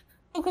 Like,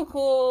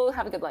 cool.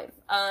 Have a good life.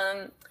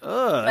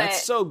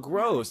 That's so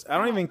gross. I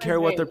don't even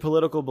care what their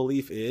political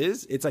belief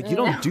is. It's like, you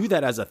don't do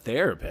that as a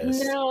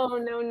therapist.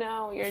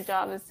 No. Your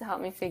job is to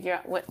help me figure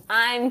out what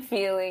I'm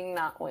feeling,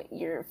 not what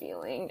you're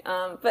feeling.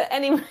 But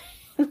anyway.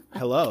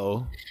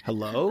 Hello.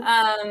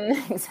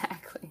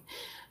 Exactly.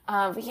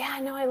 But yeah,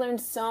 no, I learned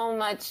so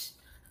much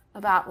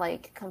about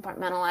like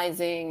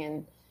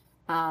compartmentalizing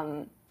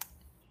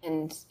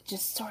and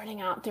just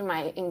sorting out through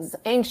my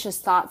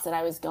anxious thoughts that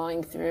I was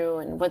going through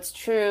and what's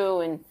true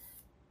and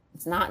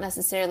it's not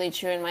necessarily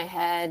true in my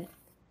head.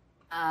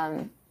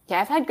 Yeah,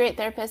 I've had great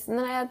therapists, and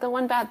then I had the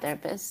one bad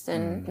therapist,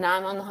 and now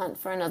I'm on the hunt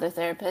for another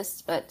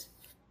therapist. But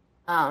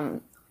oh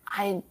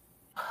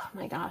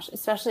my gosh,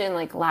 especially in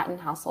like Latin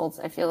households,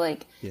 I feel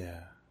like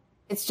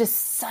it's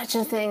just such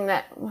a thing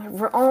that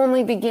we're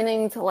only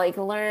beginning to like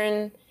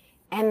learn,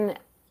 and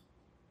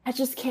I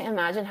just can't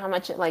imagine how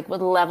much it like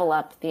would level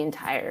up the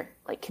entire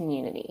like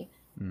community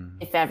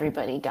if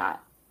everybody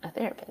got a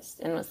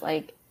therapist and was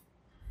like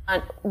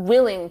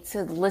willing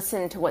to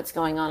listen to what's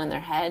going on in their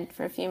head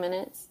for a few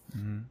minutes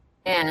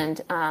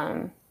and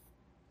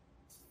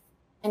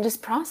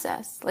just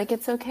process. Like,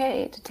 it's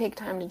okay to take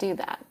time to do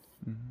that.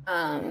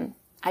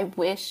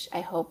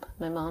 I hope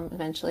my mom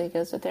eventually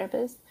goes to a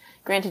therapist.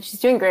 Granted, she's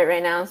doing great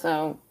right now,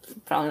 so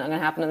probably not going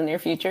to happen in the near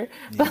future.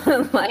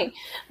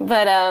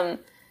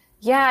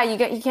 Yeah,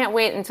 you can't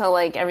wait until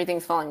like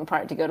everything's falling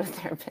apart to go to a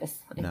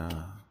therapist. Like, no,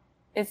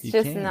 it's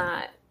just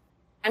not.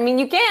 I mean,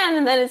 you can,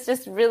 and then it's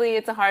just really,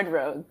 it's a hard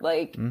road.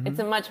 Like, it's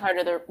a much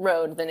harder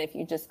road than if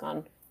you'd just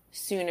gone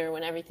sooner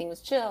when everything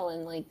was chill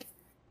and like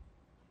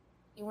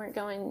you weren't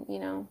going,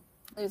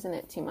 losing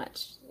it too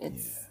much.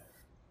 It's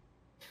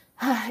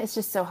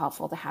just so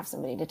helpful to have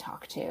somebody to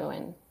talk to,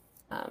 and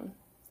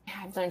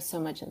I've learned so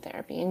much in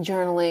therapy. And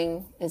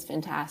journaling is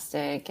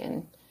fantastic,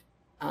 and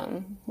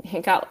I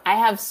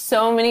have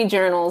so many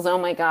journals. Oh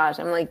my gosh,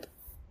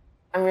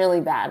 I'm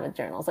really bad with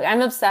journals. Like,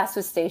 I'm obsessed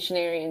with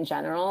stationery in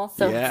general.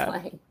 So it's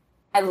like,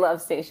 I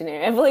love stationery.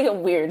 I have like a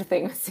weird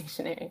thing with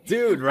stationery.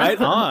 Dude, right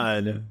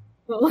on.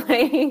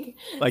 like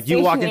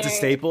you walk into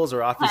Staples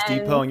or Office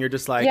Depot and you're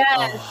just like,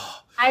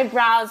 I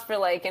browse for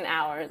like an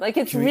hour. Like,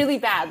 it's really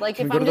bad. Like,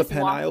 if I'm go to just the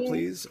pen walking, aisle,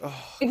 please?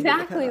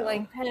 Exactly.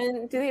 Like,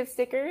 pen. Do they have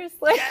stickers?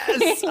 Like,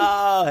 yes.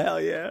 Oh,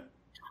 hell yeah.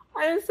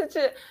 I'm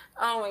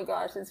oh my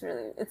gosh, it's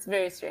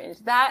very strange.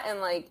 That, and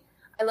like,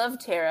 I love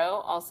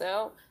tarot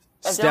also.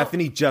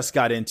 Stephanie just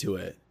got into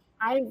it.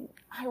 I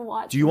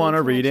watch. Do you want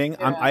a reading?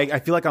 I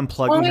feel like I'm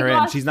plugging her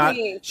in. She's not.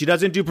 She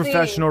doesn't do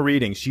professional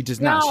readings. She does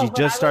not. She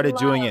just started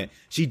doing it.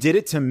 She did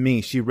it to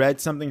me. She read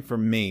something for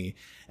me,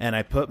 and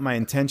I put my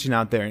intention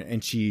out there.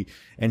 And she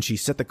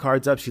set the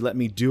cards up. She let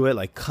me do it.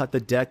 Like, cut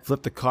the deck,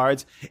 flip the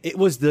cards. It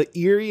was the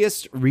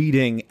eeriest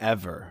reading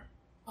ever.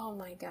 Oh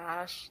my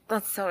gosh,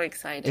 that's so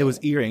exciting! It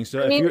was earring.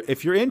 So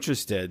if you're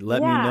interested,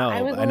 let me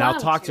know, and I'll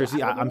talk to her.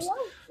 See, I'm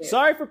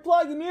sorry for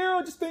plugging you.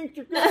 I just think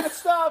you're good at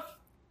stuff.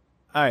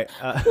 All right.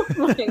 Oh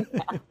my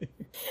God.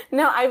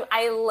 No,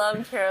 I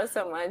love tarot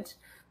so much,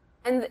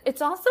 and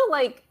it's also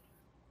like,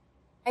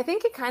 I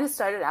think it kind of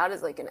started out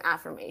as like an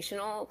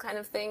affirmational kind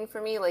of thing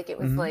for me. Like, it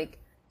was like,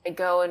 I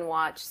go and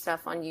watch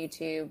stuff on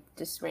YouTube,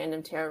 just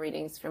random tarot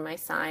readings for my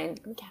sign.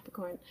 I'm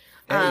Capricorn.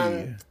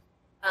 Hey.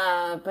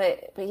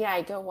 But yeah,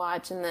 I go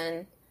watch, and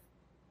then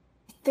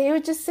they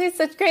would just say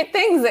such great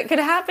things that could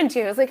happen to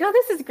you. I was like, oh,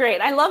 this is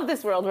great. I love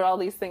this world where all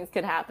these things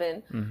could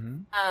happen.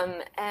 And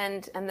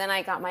then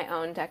I got my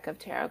own deck of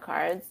tarot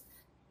cards,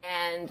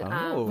 and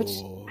which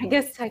I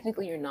guess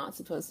technically you're not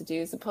supposed to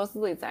do.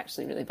 Supposedly, it's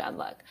actually really bad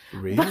luck.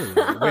 Really? Wait,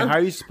 how are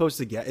you supposed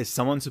to get? Is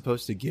someone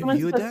supposed to give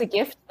you a deck? Someone's supposed to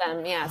gift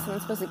them. Yeah,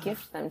 someone's supposed to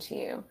gift them to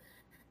you.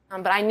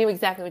 But I knew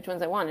exactly which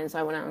ones I wanted, so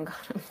I went out and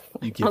got them.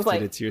 You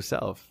gifted it to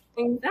yourself.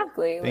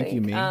 Exactly. Thank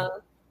you, me.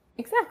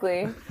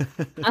 Exactly.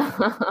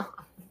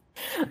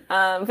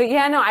 But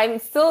yeah, no, I'm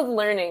still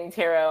learning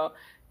tarot,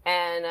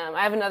 and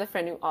I have another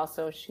friend who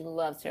also, she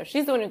loves tarot.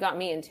 She's the one who got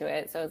me into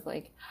it, so I was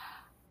like,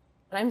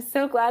 but I'm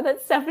so glad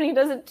that Stephanie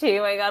does it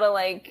too. I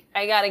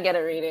gotta get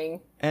a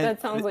reading. And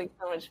that sounds like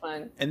so much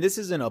fun. And this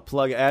isn't a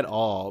plug at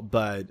all,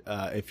 but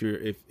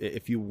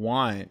if you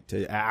want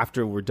to,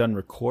 after we're done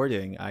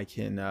recording, I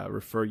can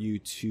refer you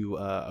to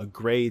a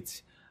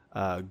great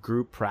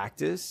group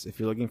practice. If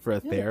you're looking for a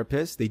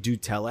therapist, they do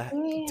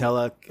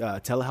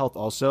telehealth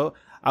also.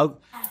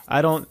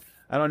 I don't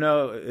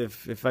know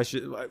if I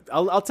should.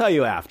 I'll tell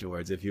you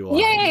afterwards if you want.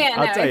 Yeah.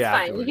 I'll tell you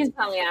fine. afterwards. You can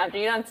tell me after.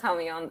 You don't tell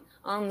me on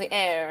the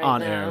air. Right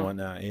on now. air and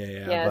whatnot. Yeah.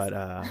 Yes.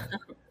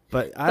 But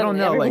But I don't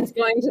know. Everyone's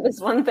going to this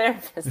one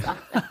therapist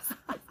office.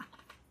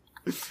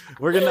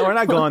 We're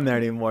not going there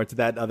anymore to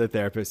that other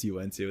therapist you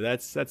went to.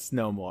 That's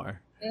no more.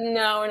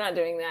 No, we're not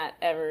doing that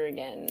ever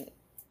again.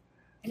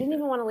 I didn't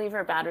even want to leave her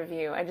a bad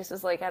review. I just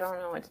was like, I don't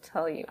know what to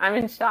tell you. I'm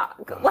in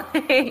shock.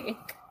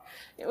 Like,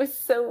 it was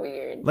so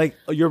weird. Like,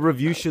 your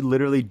review should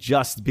literally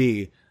just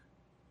be,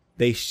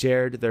 they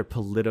shared their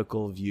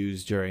political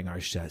views during our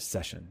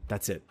session.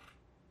 That's it.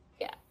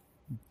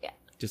 Yeah.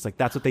 Just like,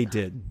 that's what they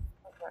did.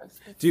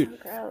 It's Dude,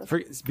 so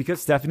gross.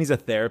 because Stephanie's a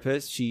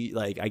therapist,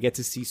 I get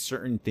to see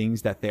certain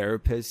things that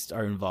therapists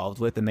are involved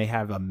with, and they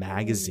have a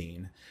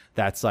magazine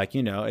that's like,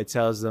 it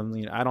tells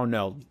them, I don't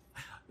know.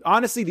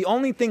 Honestly, the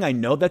only thing I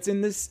know that's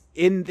in this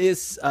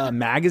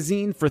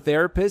magazine for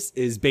therapists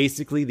is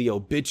basically the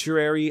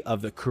obituary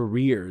of the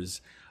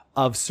careers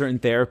of certain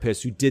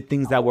therapists who did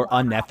things that were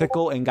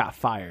unethical and got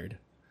fired.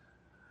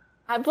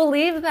 I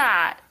believe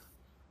that.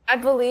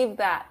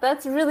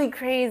 That's really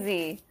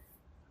crazy.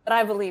 But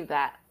I believe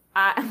that.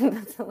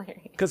 That's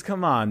hilarious. Because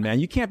come on, man,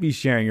 you can't be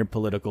sharing your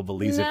political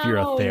beliefs if you're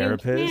a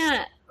therapist. You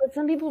can't. But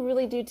some people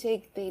really do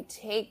take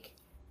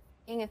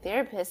being a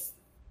therapist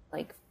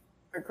like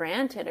for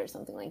granted or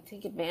something, like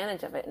take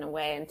advantage of it in a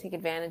way and take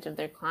advantage of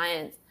their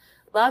clients.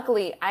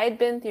 Luckily, I had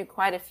been through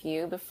quite a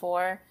few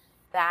before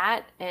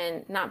that,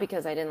 and not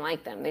because I didn't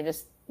like them. They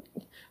just,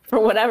 for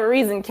whatever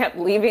reason, kept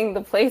leaving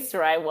the place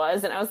where I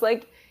was, and I was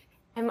like,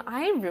 am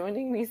I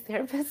ruining these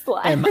therapists'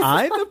 lives? Am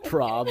I the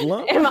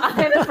problem? Am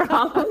I the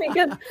problem?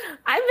 Because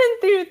I've been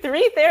through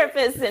 3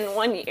 therapists in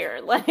 1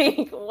 year.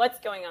 Like, what's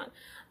going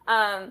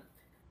on?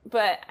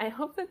 But I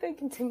hope that they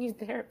continued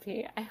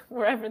therapy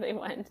wherever they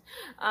went.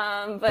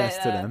 But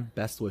best to them.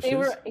 Best wishes.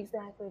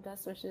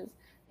 Best wishes.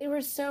 They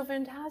were so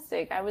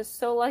fantastic. I was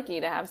so lucky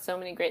to have so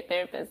many great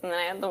therapists, and then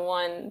I had the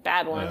one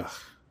bad one.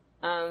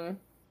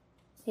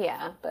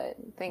 Yeah, but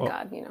thank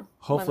God,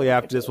 Hopefully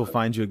after this we'll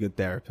find you a good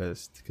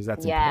therapist, because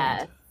that's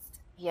important.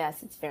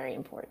 Yes, it's very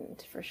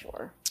important, for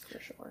sure.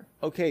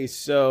 Okay,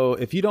 so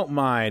if you don't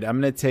mind,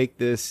 I'm going to take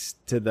this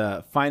to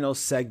the final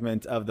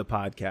segment of the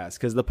podcast,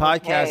 because the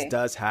podcast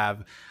does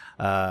have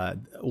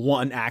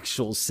one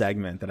actual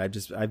segment that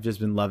I've just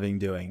been loving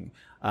doing,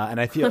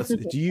 and I feel.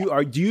 do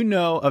you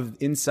know of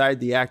Inside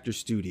the Actor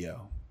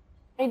Studio?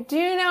 I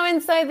do know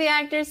Inside the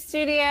Actors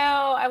Studio.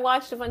 I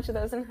watched a bunch of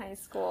those in high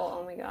school.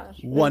 Oh my gosh.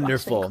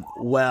 Wonderful.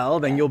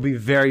 Well, then you'll be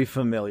very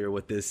familiar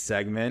with this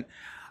segment.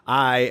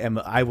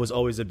 I was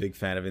always a big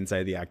fan of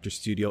Inside the Actors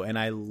Studio, and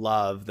I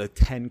love the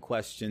 10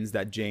 questions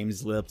that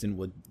James Lipton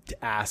would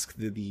ask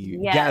the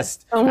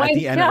guest at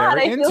the end of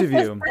every interview.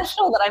 I feel so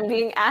special that I'm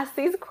being asked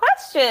these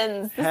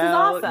questions. This is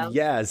awesome.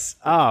 Yes.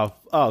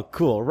 Oh,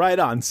 cool. Right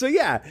on. So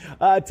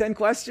 10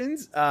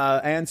 questions.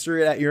 Answer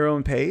it at your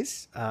own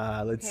pace.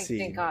 Let's see.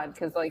 Thank God,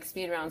 because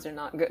speed rounds are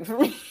not good for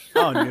me.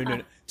 Oh,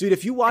 no. Dude,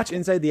 if you watch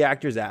Inside the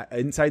Actors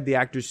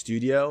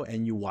Studio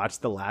and you watch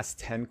the last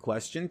 10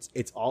 questions,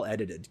 it's all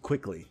edited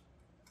quickly.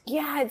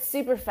 Yeah, it's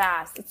super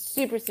fast. It's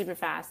super, super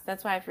fast.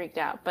 That's why I freaked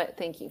out. But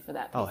thank you for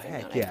that. Oh,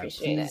 heck yeah.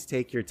 Please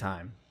take your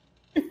time.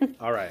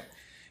 All right.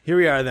 Here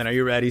we are then. Are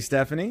you ready,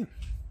 Stephanie?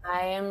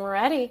 I am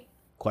ready.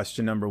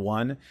 Question number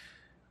 1.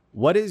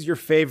 What is your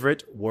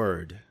favorite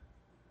word?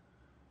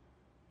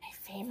 My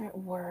favorite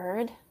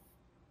word?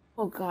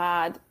 Oh,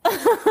 God.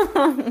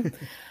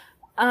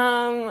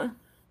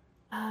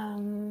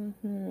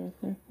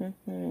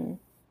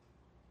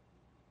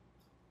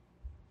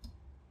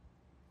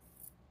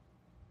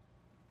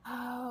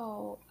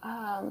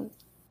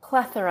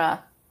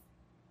 Plethora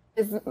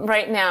is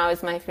right now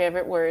is my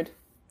favorite word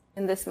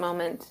in this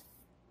moment.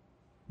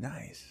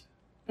 Nice.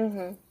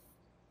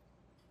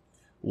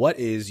 What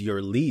is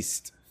your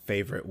least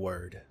favorite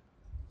word?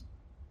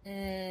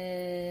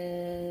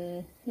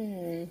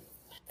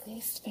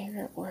 Least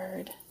favorite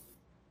word.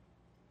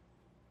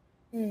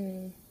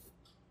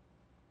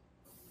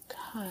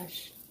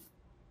 Gosh.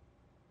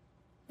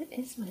 What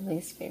is my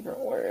least favorite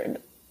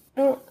word?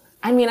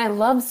 I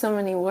love so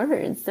many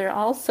words. They're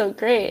all so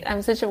great.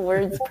 I'm such a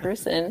words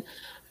person.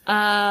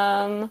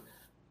 I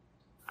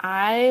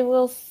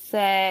will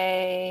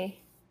say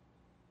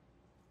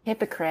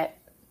hypocrite.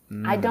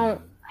 I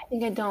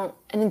think I don't.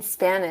 And in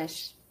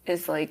Spanish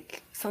is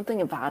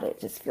something about it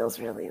just feels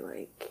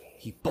really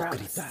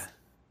Hipócrita. Gross.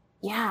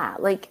 Yeah,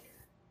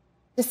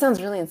 just sounds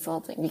really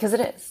insulting because it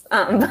is.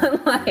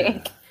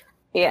 But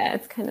yeah,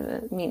 it's kind of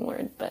a mean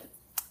word, but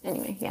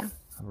anyway, yeah.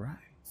 All right.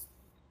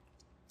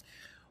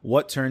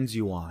 What turns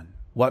you on?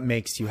 What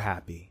makes you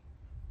happy?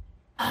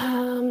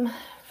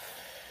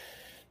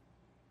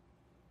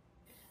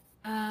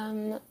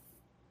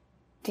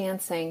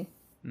 Dancing.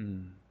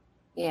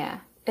 Yeah.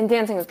 And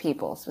dancing with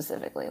people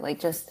specifically,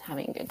 just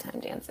having a good time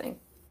dancing.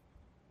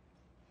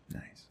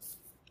 Nice.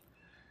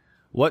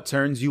 What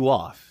turns you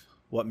off?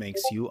 What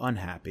makes you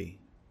unhappy?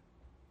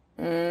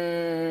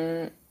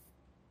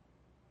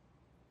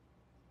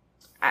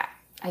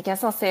 I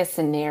guess I'll say a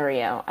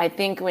scenario. I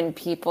think when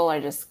people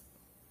are just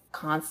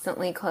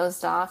constantly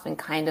closed off and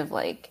kind of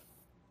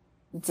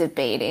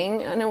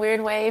debating in a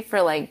weird way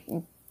for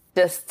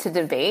just to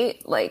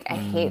debate. Like, I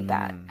hate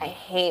that. I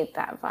hate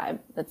that vibe.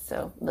 That's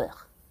so blech.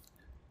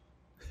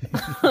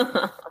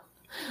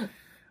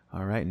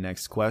 All right,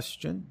 next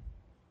question.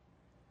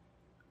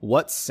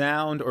 What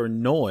sound or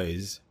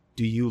noise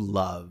do you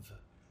love?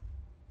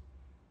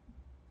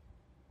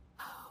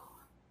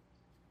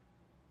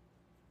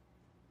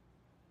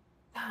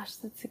 Gosh,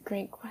 that's a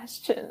great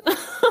question.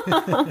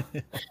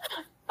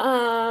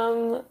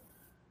 Oh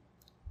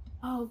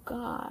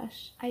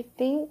gosh, I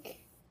think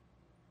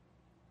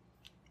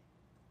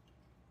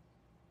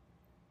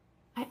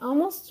I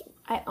almost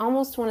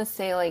want to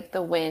say like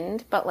the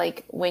wind, but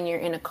like when you're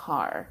in a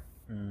car,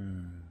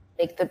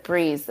 like the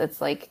breeze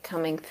that's like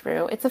coming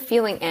through. It's a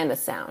feeling and a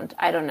sound.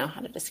 I don't know how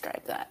to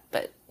describe that,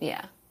 but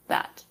yeah,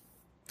 that.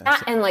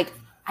 And like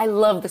I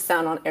love the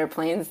sound on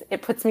airplanes.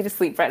 It puts me to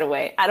sleep right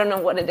away. I don't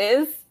know what it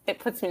is. It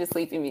puts me to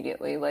sleep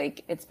immediately.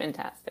 Like, it's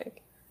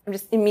fantastic. I'm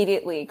just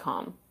immediately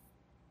calm.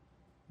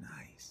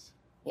 Nice.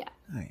 Yeah.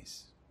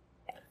 Nice.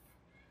 Yeah.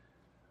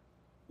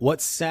 What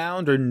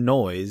sound or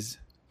noise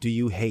do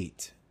you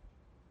hate?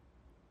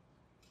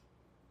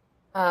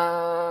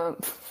 I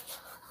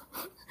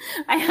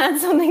had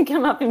something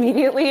come up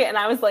immediately, and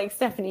I was like,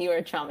 Stephanie, you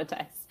are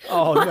traumatized.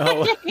 Oh,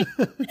 no.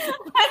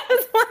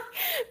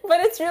 But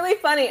it's really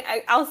funny.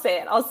 I'll say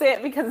it. I'll say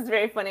it because it's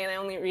very funny, and I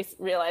only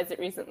realized it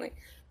recently.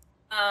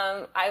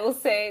 I will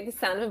say the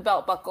sound of a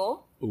belt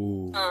buckle.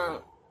 Ooh.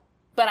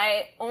 But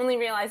I only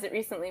realized it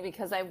recently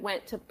because I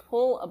went to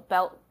pull a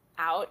belt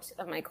out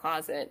of my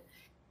closet,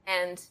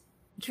 and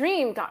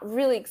Dream got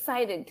really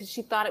excited because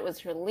she thought it was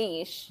her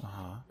leash.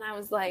 Uh-huh. And I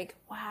was like,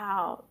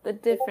 wow, the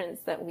difference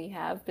that we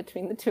have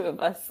between the two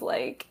of us,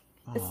 like,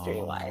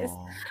 history-wise.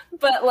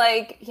 But,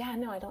 like, yeah,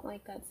 no, I don't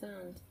like that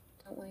sound.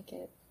 Don't like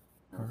it.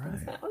 All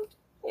right. Sound.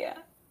 Yeah.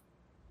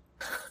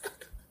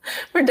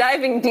 We're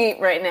diving deep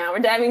right now. We're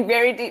diving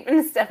very deep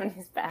into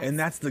Stephanie's past. And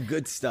that's the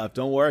good stuff.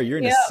 Don't worry. You're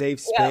in a safe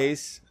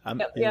space.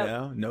 You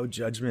know, no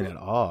judgment at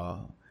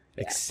all.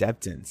 Yeah.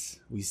 Acceptance.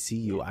 We see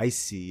you. I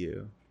see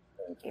you.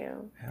 Thank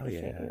you. Hell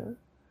yeah. You.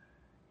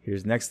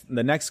 Here's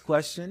the next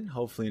question.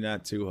 Hopefully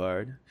not too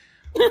hard.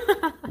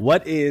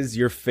 What is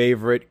your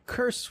favorite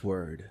curse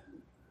word?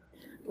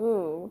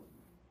 Ooh.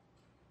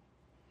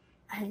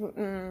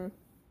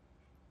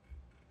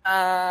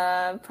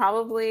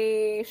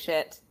 Probably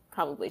shit.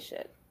 Probably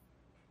shit.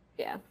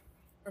 Yeah.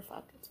 Or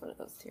fuck. It's one of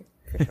those two,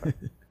 for sure.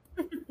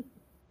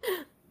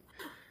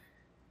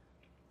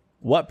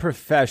 What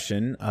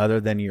profession,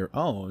 other than your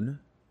own,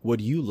 would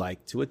you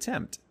like to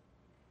attempt?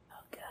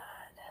 Oh, God.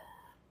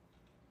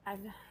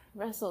 I've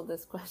wrestled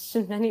this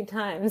question many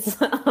times.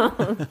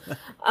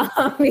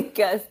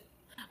 Because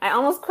I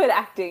almost quit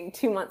acting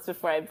 2 months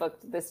before I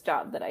booked this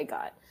job that I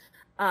got.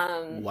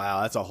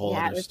 Wow, that's a whole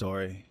other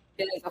story.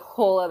 It is a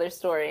whole other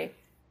story.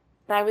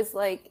 But I was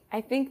like,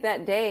 I think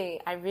that day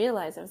I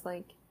realized, I was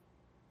like,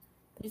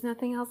 there's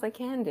nothing else I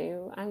can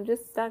do. I'm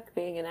just stuck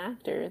being an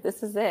actor.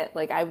 This is it.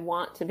 Like, I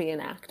want to be an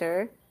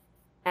actor.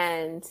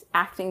 And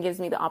acting gives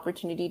me the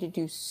opportunity to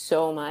do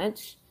so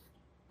much.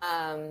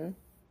 I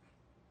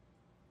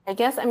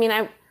guess, I mean,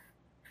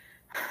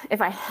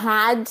 if I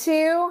had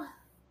to,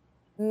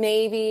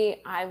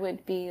 maybe I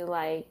would be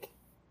like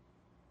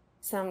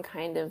some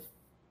kind of,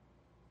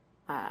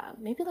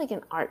 maybe like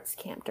an arts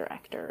camp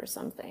director or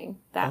something.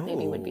 That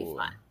maybe would be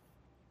fun.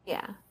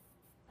 Yeah,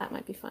 that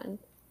might be fun.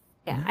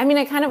 Yeah, I mean,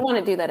 I kind of want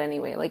to do that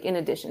anyway, like in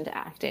addition to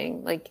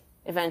acting, like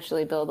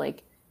eventually build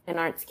like an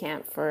arts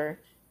camp for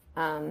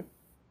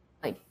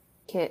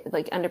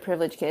like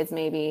underprivileged kids,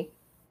 maybe.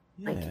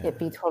 Like it'd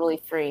be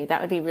totally free.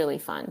 That would be really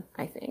fun,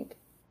 I think.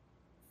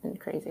 And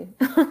crazy.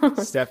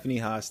 Stephanie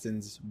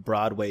Hostin's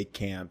Broadway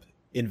camp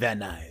in Van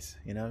Nuys.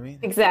 You know what I mean?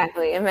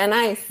 Exactly. In Van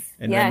Nuys.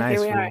 Yeah, Van Nuys,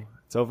 here we are.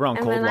 It's over on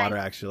Coldwater,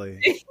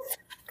 actually.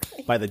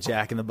 By the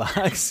Jack in the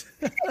Box.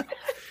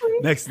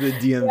 Next to the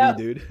DMV,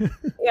 dude.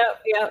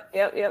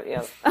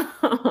 Yep.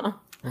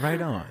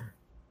 Right on.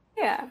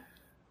 Yeah.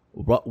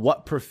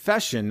 What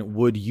profession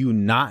would you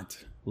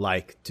not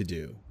like to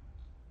do?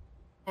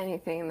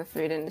 Anything in the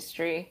food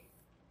industry.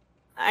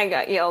 I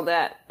got yelled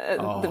at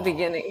the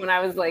beginning when I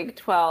was like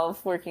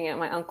 12, working at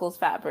my uncle's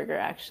Fatburger,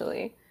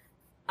 actually.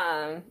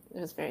 It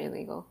was very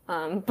illegal.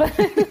 But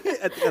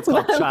that's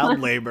called child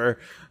labor.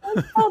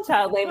 It's called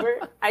child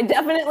labor. I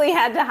definitely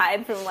had to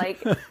hide from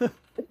like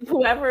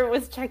whoever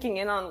was checking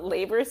in on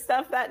labor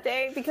stuff that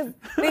day, because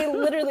they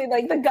literally,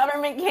 like, the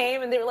government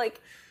came and they were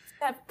like,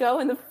 Steph, go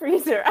in the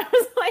freezer. I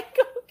was like,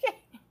 okay.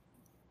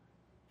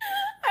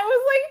 I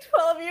was like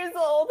 12 years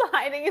old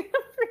hiding in the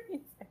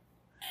freezer.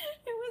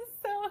 It was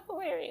so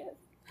hilarious.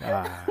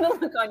 The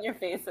look on your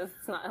face is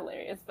it's not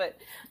hilarious, but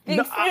the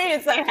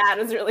experience I had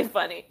was really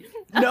funny.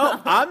 No,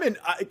 I'm in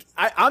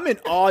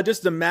awe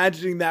just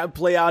imagining that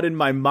play out in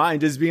my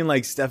mind, just being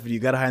like, Stephanie, you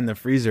gotta hide in the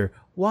freezer.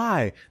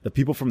 Why? The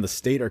people from the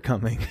state are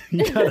coming.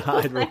 You gotta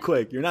hide real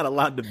quick. You're not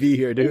allowed to be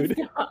here, dude.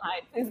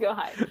 Please go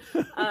hide.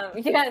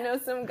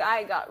 Some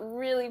guy got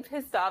really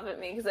pissed off at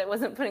me because I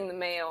wasn't putting the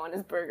mayo on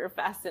his burger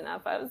fast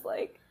enough. I was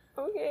like,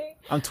 okay.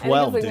 I'm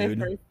 12, it was like dude.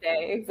 my first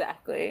day,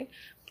 exactly.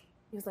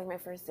 He was like my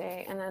first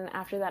day. And then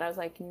after that, I was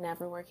like,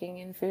 never working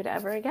in food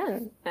ever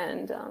again.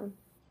 And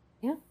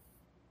yeah,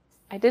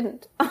 I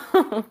didn't.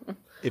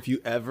 If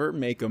you ever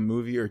make a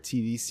movie or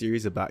TV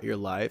series about your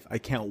life, I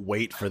can't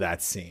wait for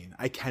that scene.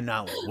 I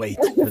cannot wait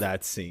for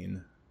that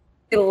scene.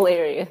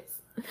 Hilarious.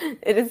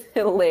 It is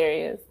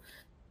hilarious.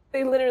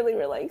 They literally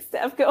were like,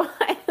 Steph, go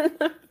hide in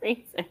the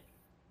freezer.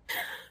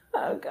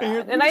 Oh,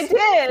 God. And I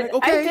did. Like,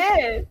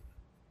 okay.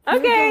 I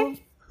did.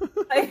 Okay.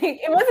 Like,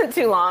 it wasn't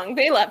too long.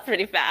 They left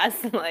pretty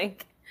fast.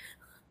 Like,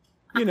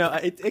 you know,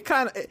 it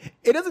kind of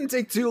it doesn't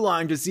take too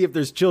long to see if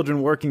there's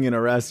children working in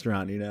a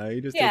restaurant. You know,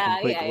 you just take a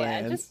quick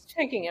glance. Just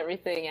checking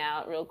everything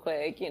out real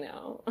quick. You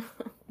know,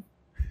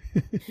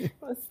 it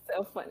was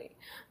so funny.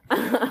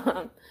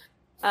 Yeah.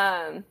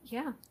 All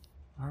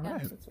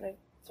right. That's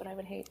what I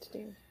would hate to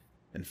do.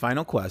 And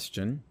final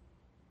question: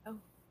 Oh,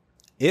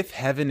 if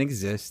heaven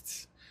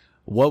exists,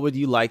 what would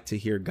you like to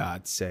hear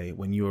God say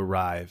when you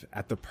arrive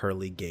at the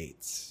pearly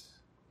gates?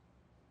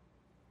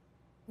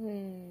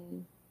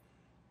 I'm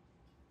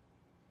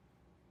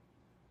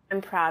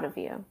proud of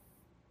you.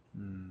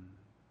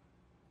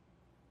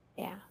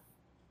 Yeah.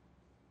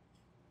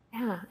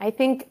 I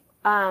think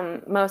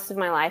most of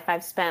my life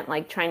I've spent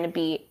like trying to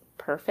be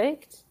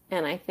perfect.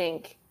 And I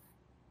think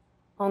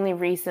only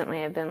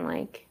recently I've been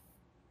like,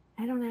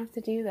 I don't have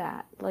to do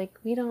that. Like,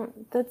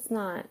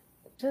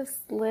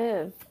 just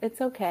live.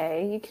 It's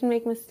okay. You can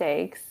make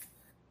mistakes.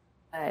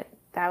 But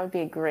that would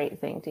be a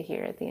great thing to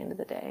hear at the end of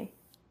the day.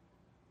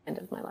 End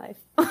of my life.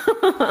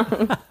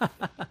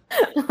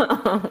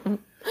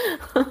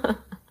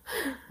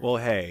 Well,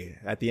 hey,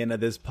 at the end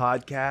of this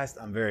podcast,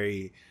 I'm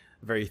very,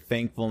 very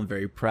thankful and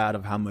very proud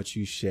of how much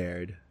you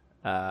shared.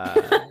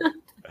 I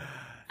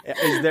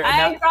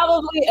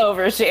probably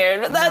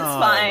overshared, but that's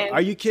fine.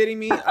 Are you kidding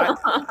me?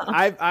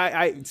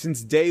 I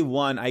since day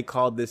one, I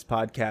called this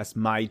podcast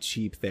my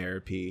cheap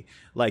therapy.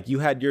 Like, you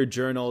had your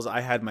journals,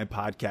 I had my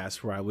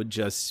podcast where I would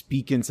just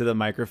speak into the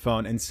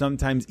microphone and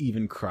sometimes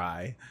even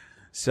cry.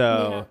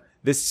 So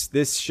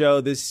this show,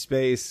 this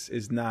space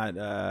is not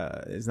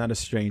a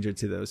stranger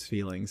to those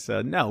feelings.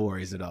 So no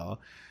worries at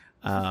all.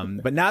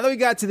 But now that we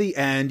got to the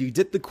end, you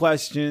did the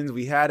questions,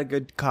 we had a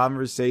good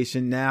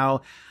conversation.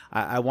 Now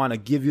I want to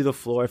give you the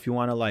floor if you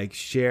want to like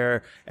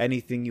share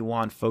anything you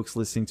want folks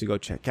listening to go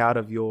check out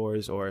of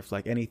yours, or if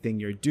like anything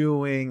you're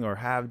doing or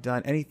have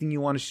done, anything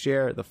you want to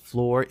share, the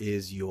floor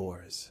is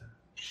yours.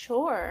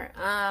 Sure.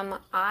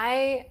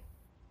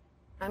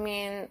 I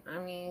mean,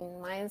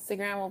 my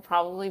Instagram will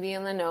probably be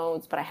in the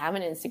notes, but I have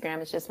an Instagram.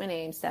 It's just my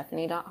name,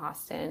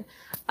 Stephanie.Austin.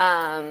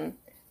 But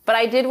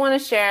I did want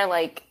to share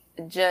like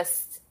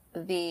just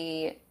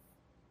the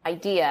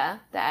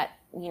idea that,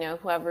 you know,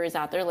 whoever is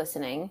out there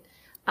listening,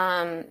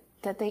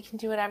 that they can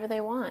do whatever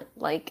they want.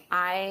 Like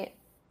I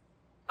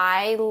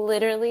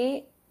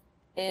literally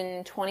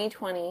in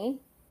 2020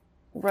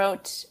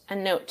 wrote a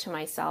note to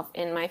myself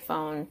in my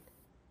phone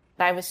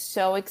that I was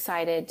so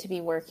excited to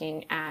be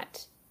working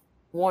at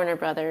Warner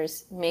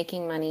Brothers,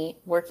 making money,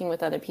 working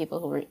with other people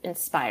who were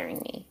inspiring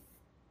me.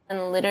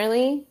 And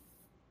literally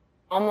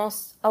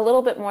almost a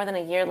little bit more than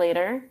a year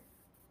later,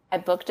 I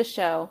booked a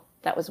show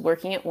that was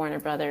working at Warner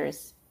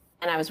Brothers,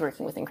 and I was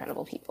working with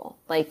incredible people.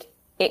 Like,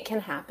 it can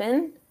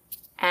happen,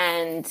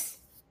 and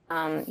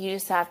you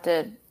just have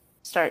to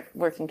start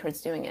working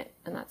towards doing it,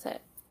 and that's it.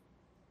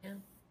 Yeah.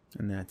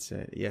 And that's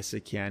it. Yes,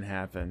 it can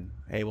happen.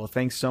 Hey, well,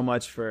 thanks so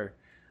much for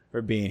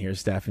being here,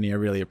 Stephanie. I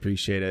really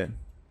appreciate it.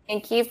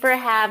 Thank you for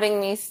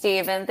having me,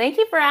 Stephen. Thank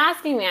you for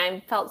asking me.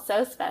 I felt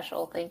so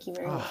special. Thank you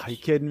very much. Are you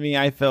kidding me?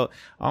 I felt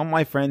all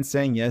my friends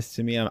saying yes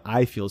to me.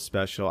 I feel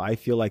special. I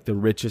feel like the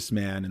richest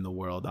man in the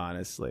world,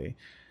 honestly,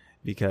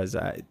 because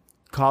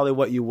call it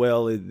what you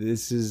will.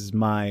 This is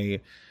my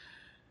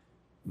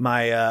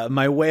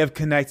way of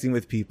connecting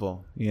with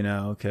people, you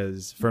know,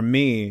 because for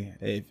me,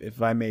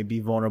 if I may be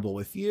vulnerable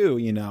with you,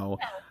 you know,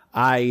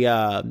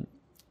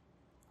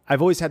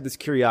 I've always had this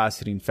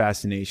curiosity and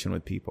fascination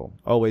with people.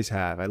 Always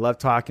have. I love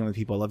talking with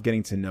people. I love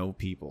getting to know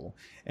people.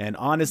 And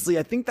honestly,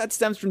 I think that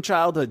stems from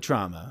childhood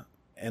trauma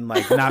and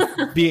like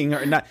not being,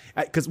 not,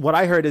 because what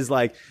I heard is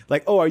like,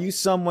 oh, are you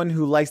someone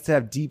who likes to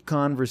have deep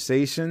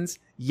conversations?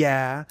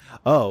 Yeah.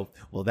 Oh,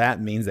 well,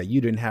 that means that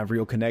you didn't have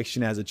real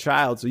connection as a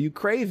child, so you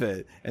crave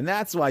it. And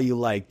that's why you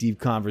like deep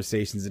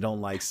conversations and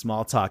don't like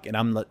small talk. And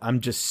I'm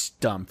just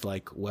stumped.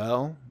 Like,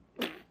 well,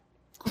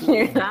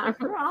 you're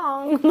not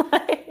wrong.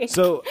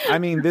 So, I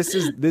mean, this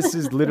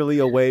is literally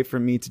a way for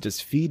me to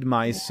just feed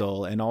my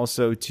soul, and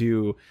also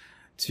to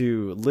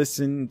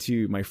listen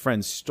to my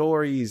friends'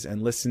 stories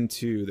and listen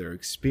to their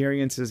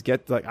experiences.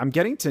 I'm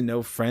getting to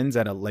know friends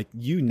at like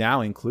you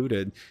now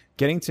included,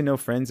 getting to know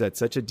friends at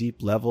such a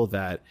deep level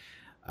that,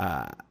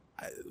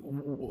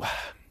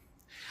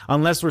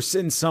 unless we're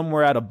sitting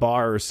somewhere at a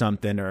bar or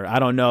something, or I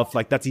don't know if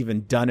like that's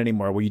even done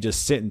anymore, where you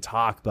just sit and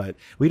talk, but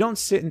we don't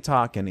sit and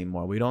talk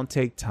anymore. We don't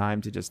take time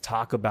to just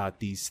talk about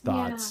these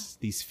thoughts,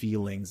 these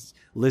feelings,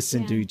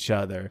 listen to each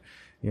other,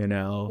 you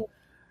know,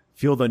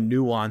 feel the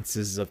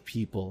nuances of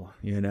people,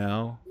 you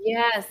know?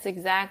 Yes,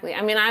 exactly.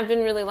 I mean, I've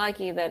been really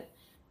lucky that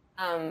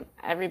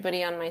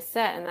everybody on my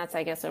set, and that's,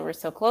 I guess, why we're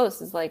so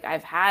close, is like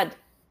I've had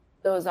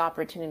those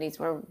opportunities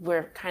where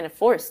we're kind of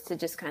forced to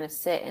just kind of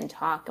sit and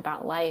talk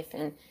about life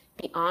and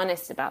be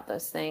honest about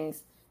those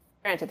things.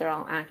 Granted, they're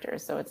all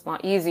actors, so it's a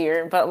lot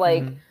easier, but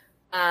like,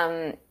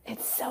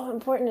 it's so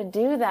important to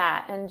do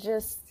that. And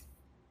just,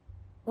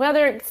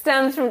 whether it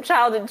stems from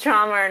childhood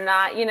trauma or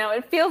not, you know,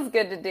 it feels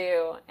good to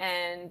do.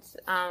 And,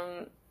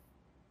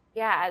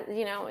 yeah,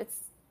 you know,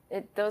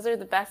 those are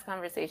the best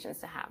conversations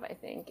to have, I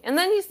think. And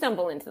then you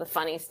stumble into the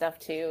funny stuff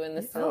too, and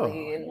the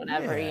silly and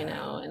whatever, you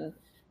know, and,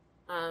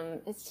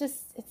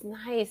 it's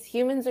nice.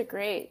 Humans are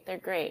great. They're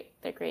great.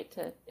 They're great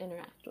to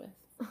interact with.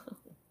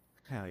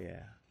 Hell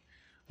yeah.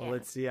 Well,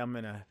 let's see. I'm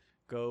going to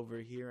go over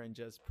here and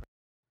just...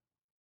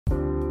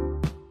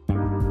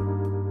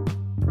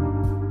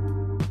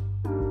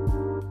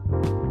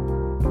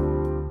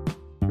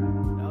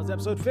 That was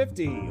episode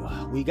 50.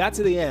 We got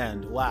to the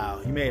end.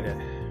 Wow, you made it.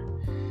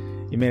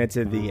 You made it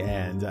to the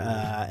end.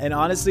 And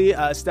honestly,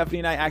 Stephanie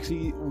and I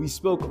we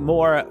spoke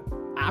more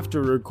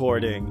after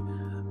recording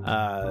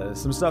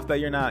some stuff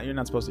that you're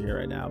not supposed to hear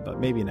right now, but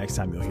maybe next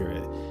time you'll hear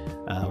it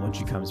when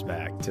she comes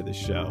back to the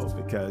show,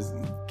 because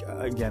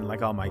again,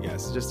 like all my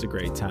guests, it's just a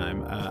great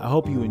time. I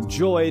hope you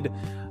enjoyed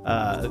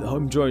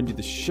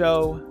the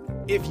show.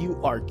 If you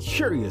are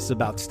curious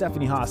about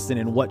Stephanie Hostin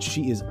and what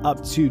she is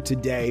up to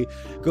today,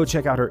 go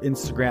check out her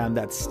Instagram.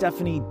 That's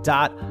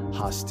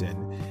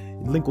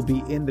stephanie.hostin. Link will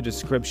be in the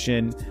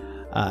description.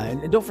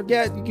 And don't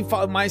forget, you can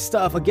follow my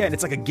stuff. Again,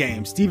 it's like a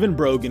game. Stephen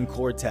Brogan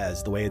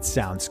Cortez, the way it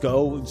sounds.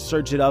 Go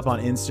search it up on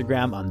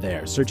Instagram. I'm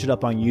there. Search it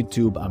up on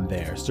YouTube. I'm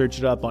there. Search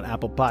it up on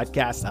Apple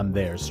Podcasts. I'm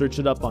there. Search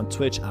it up on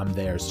Twitch. I'm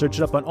there. Search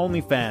it up on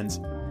OnlyFans.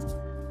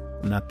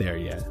 I'm not there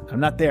yet.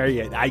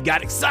 I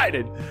got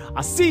excited.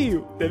 I see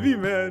you, Debbie,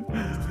 man.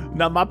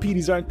 Now my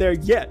PDs aren't there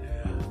yet.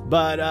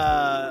 But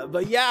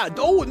yeah.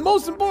 Oh, and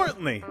most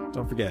importantly,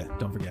 don't forget.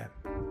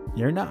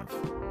 You're enough.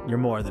 You're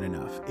more than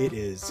enough. It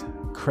is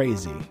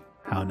crazy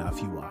how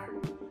enough you are.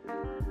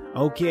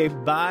 Okay,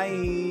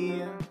 bye.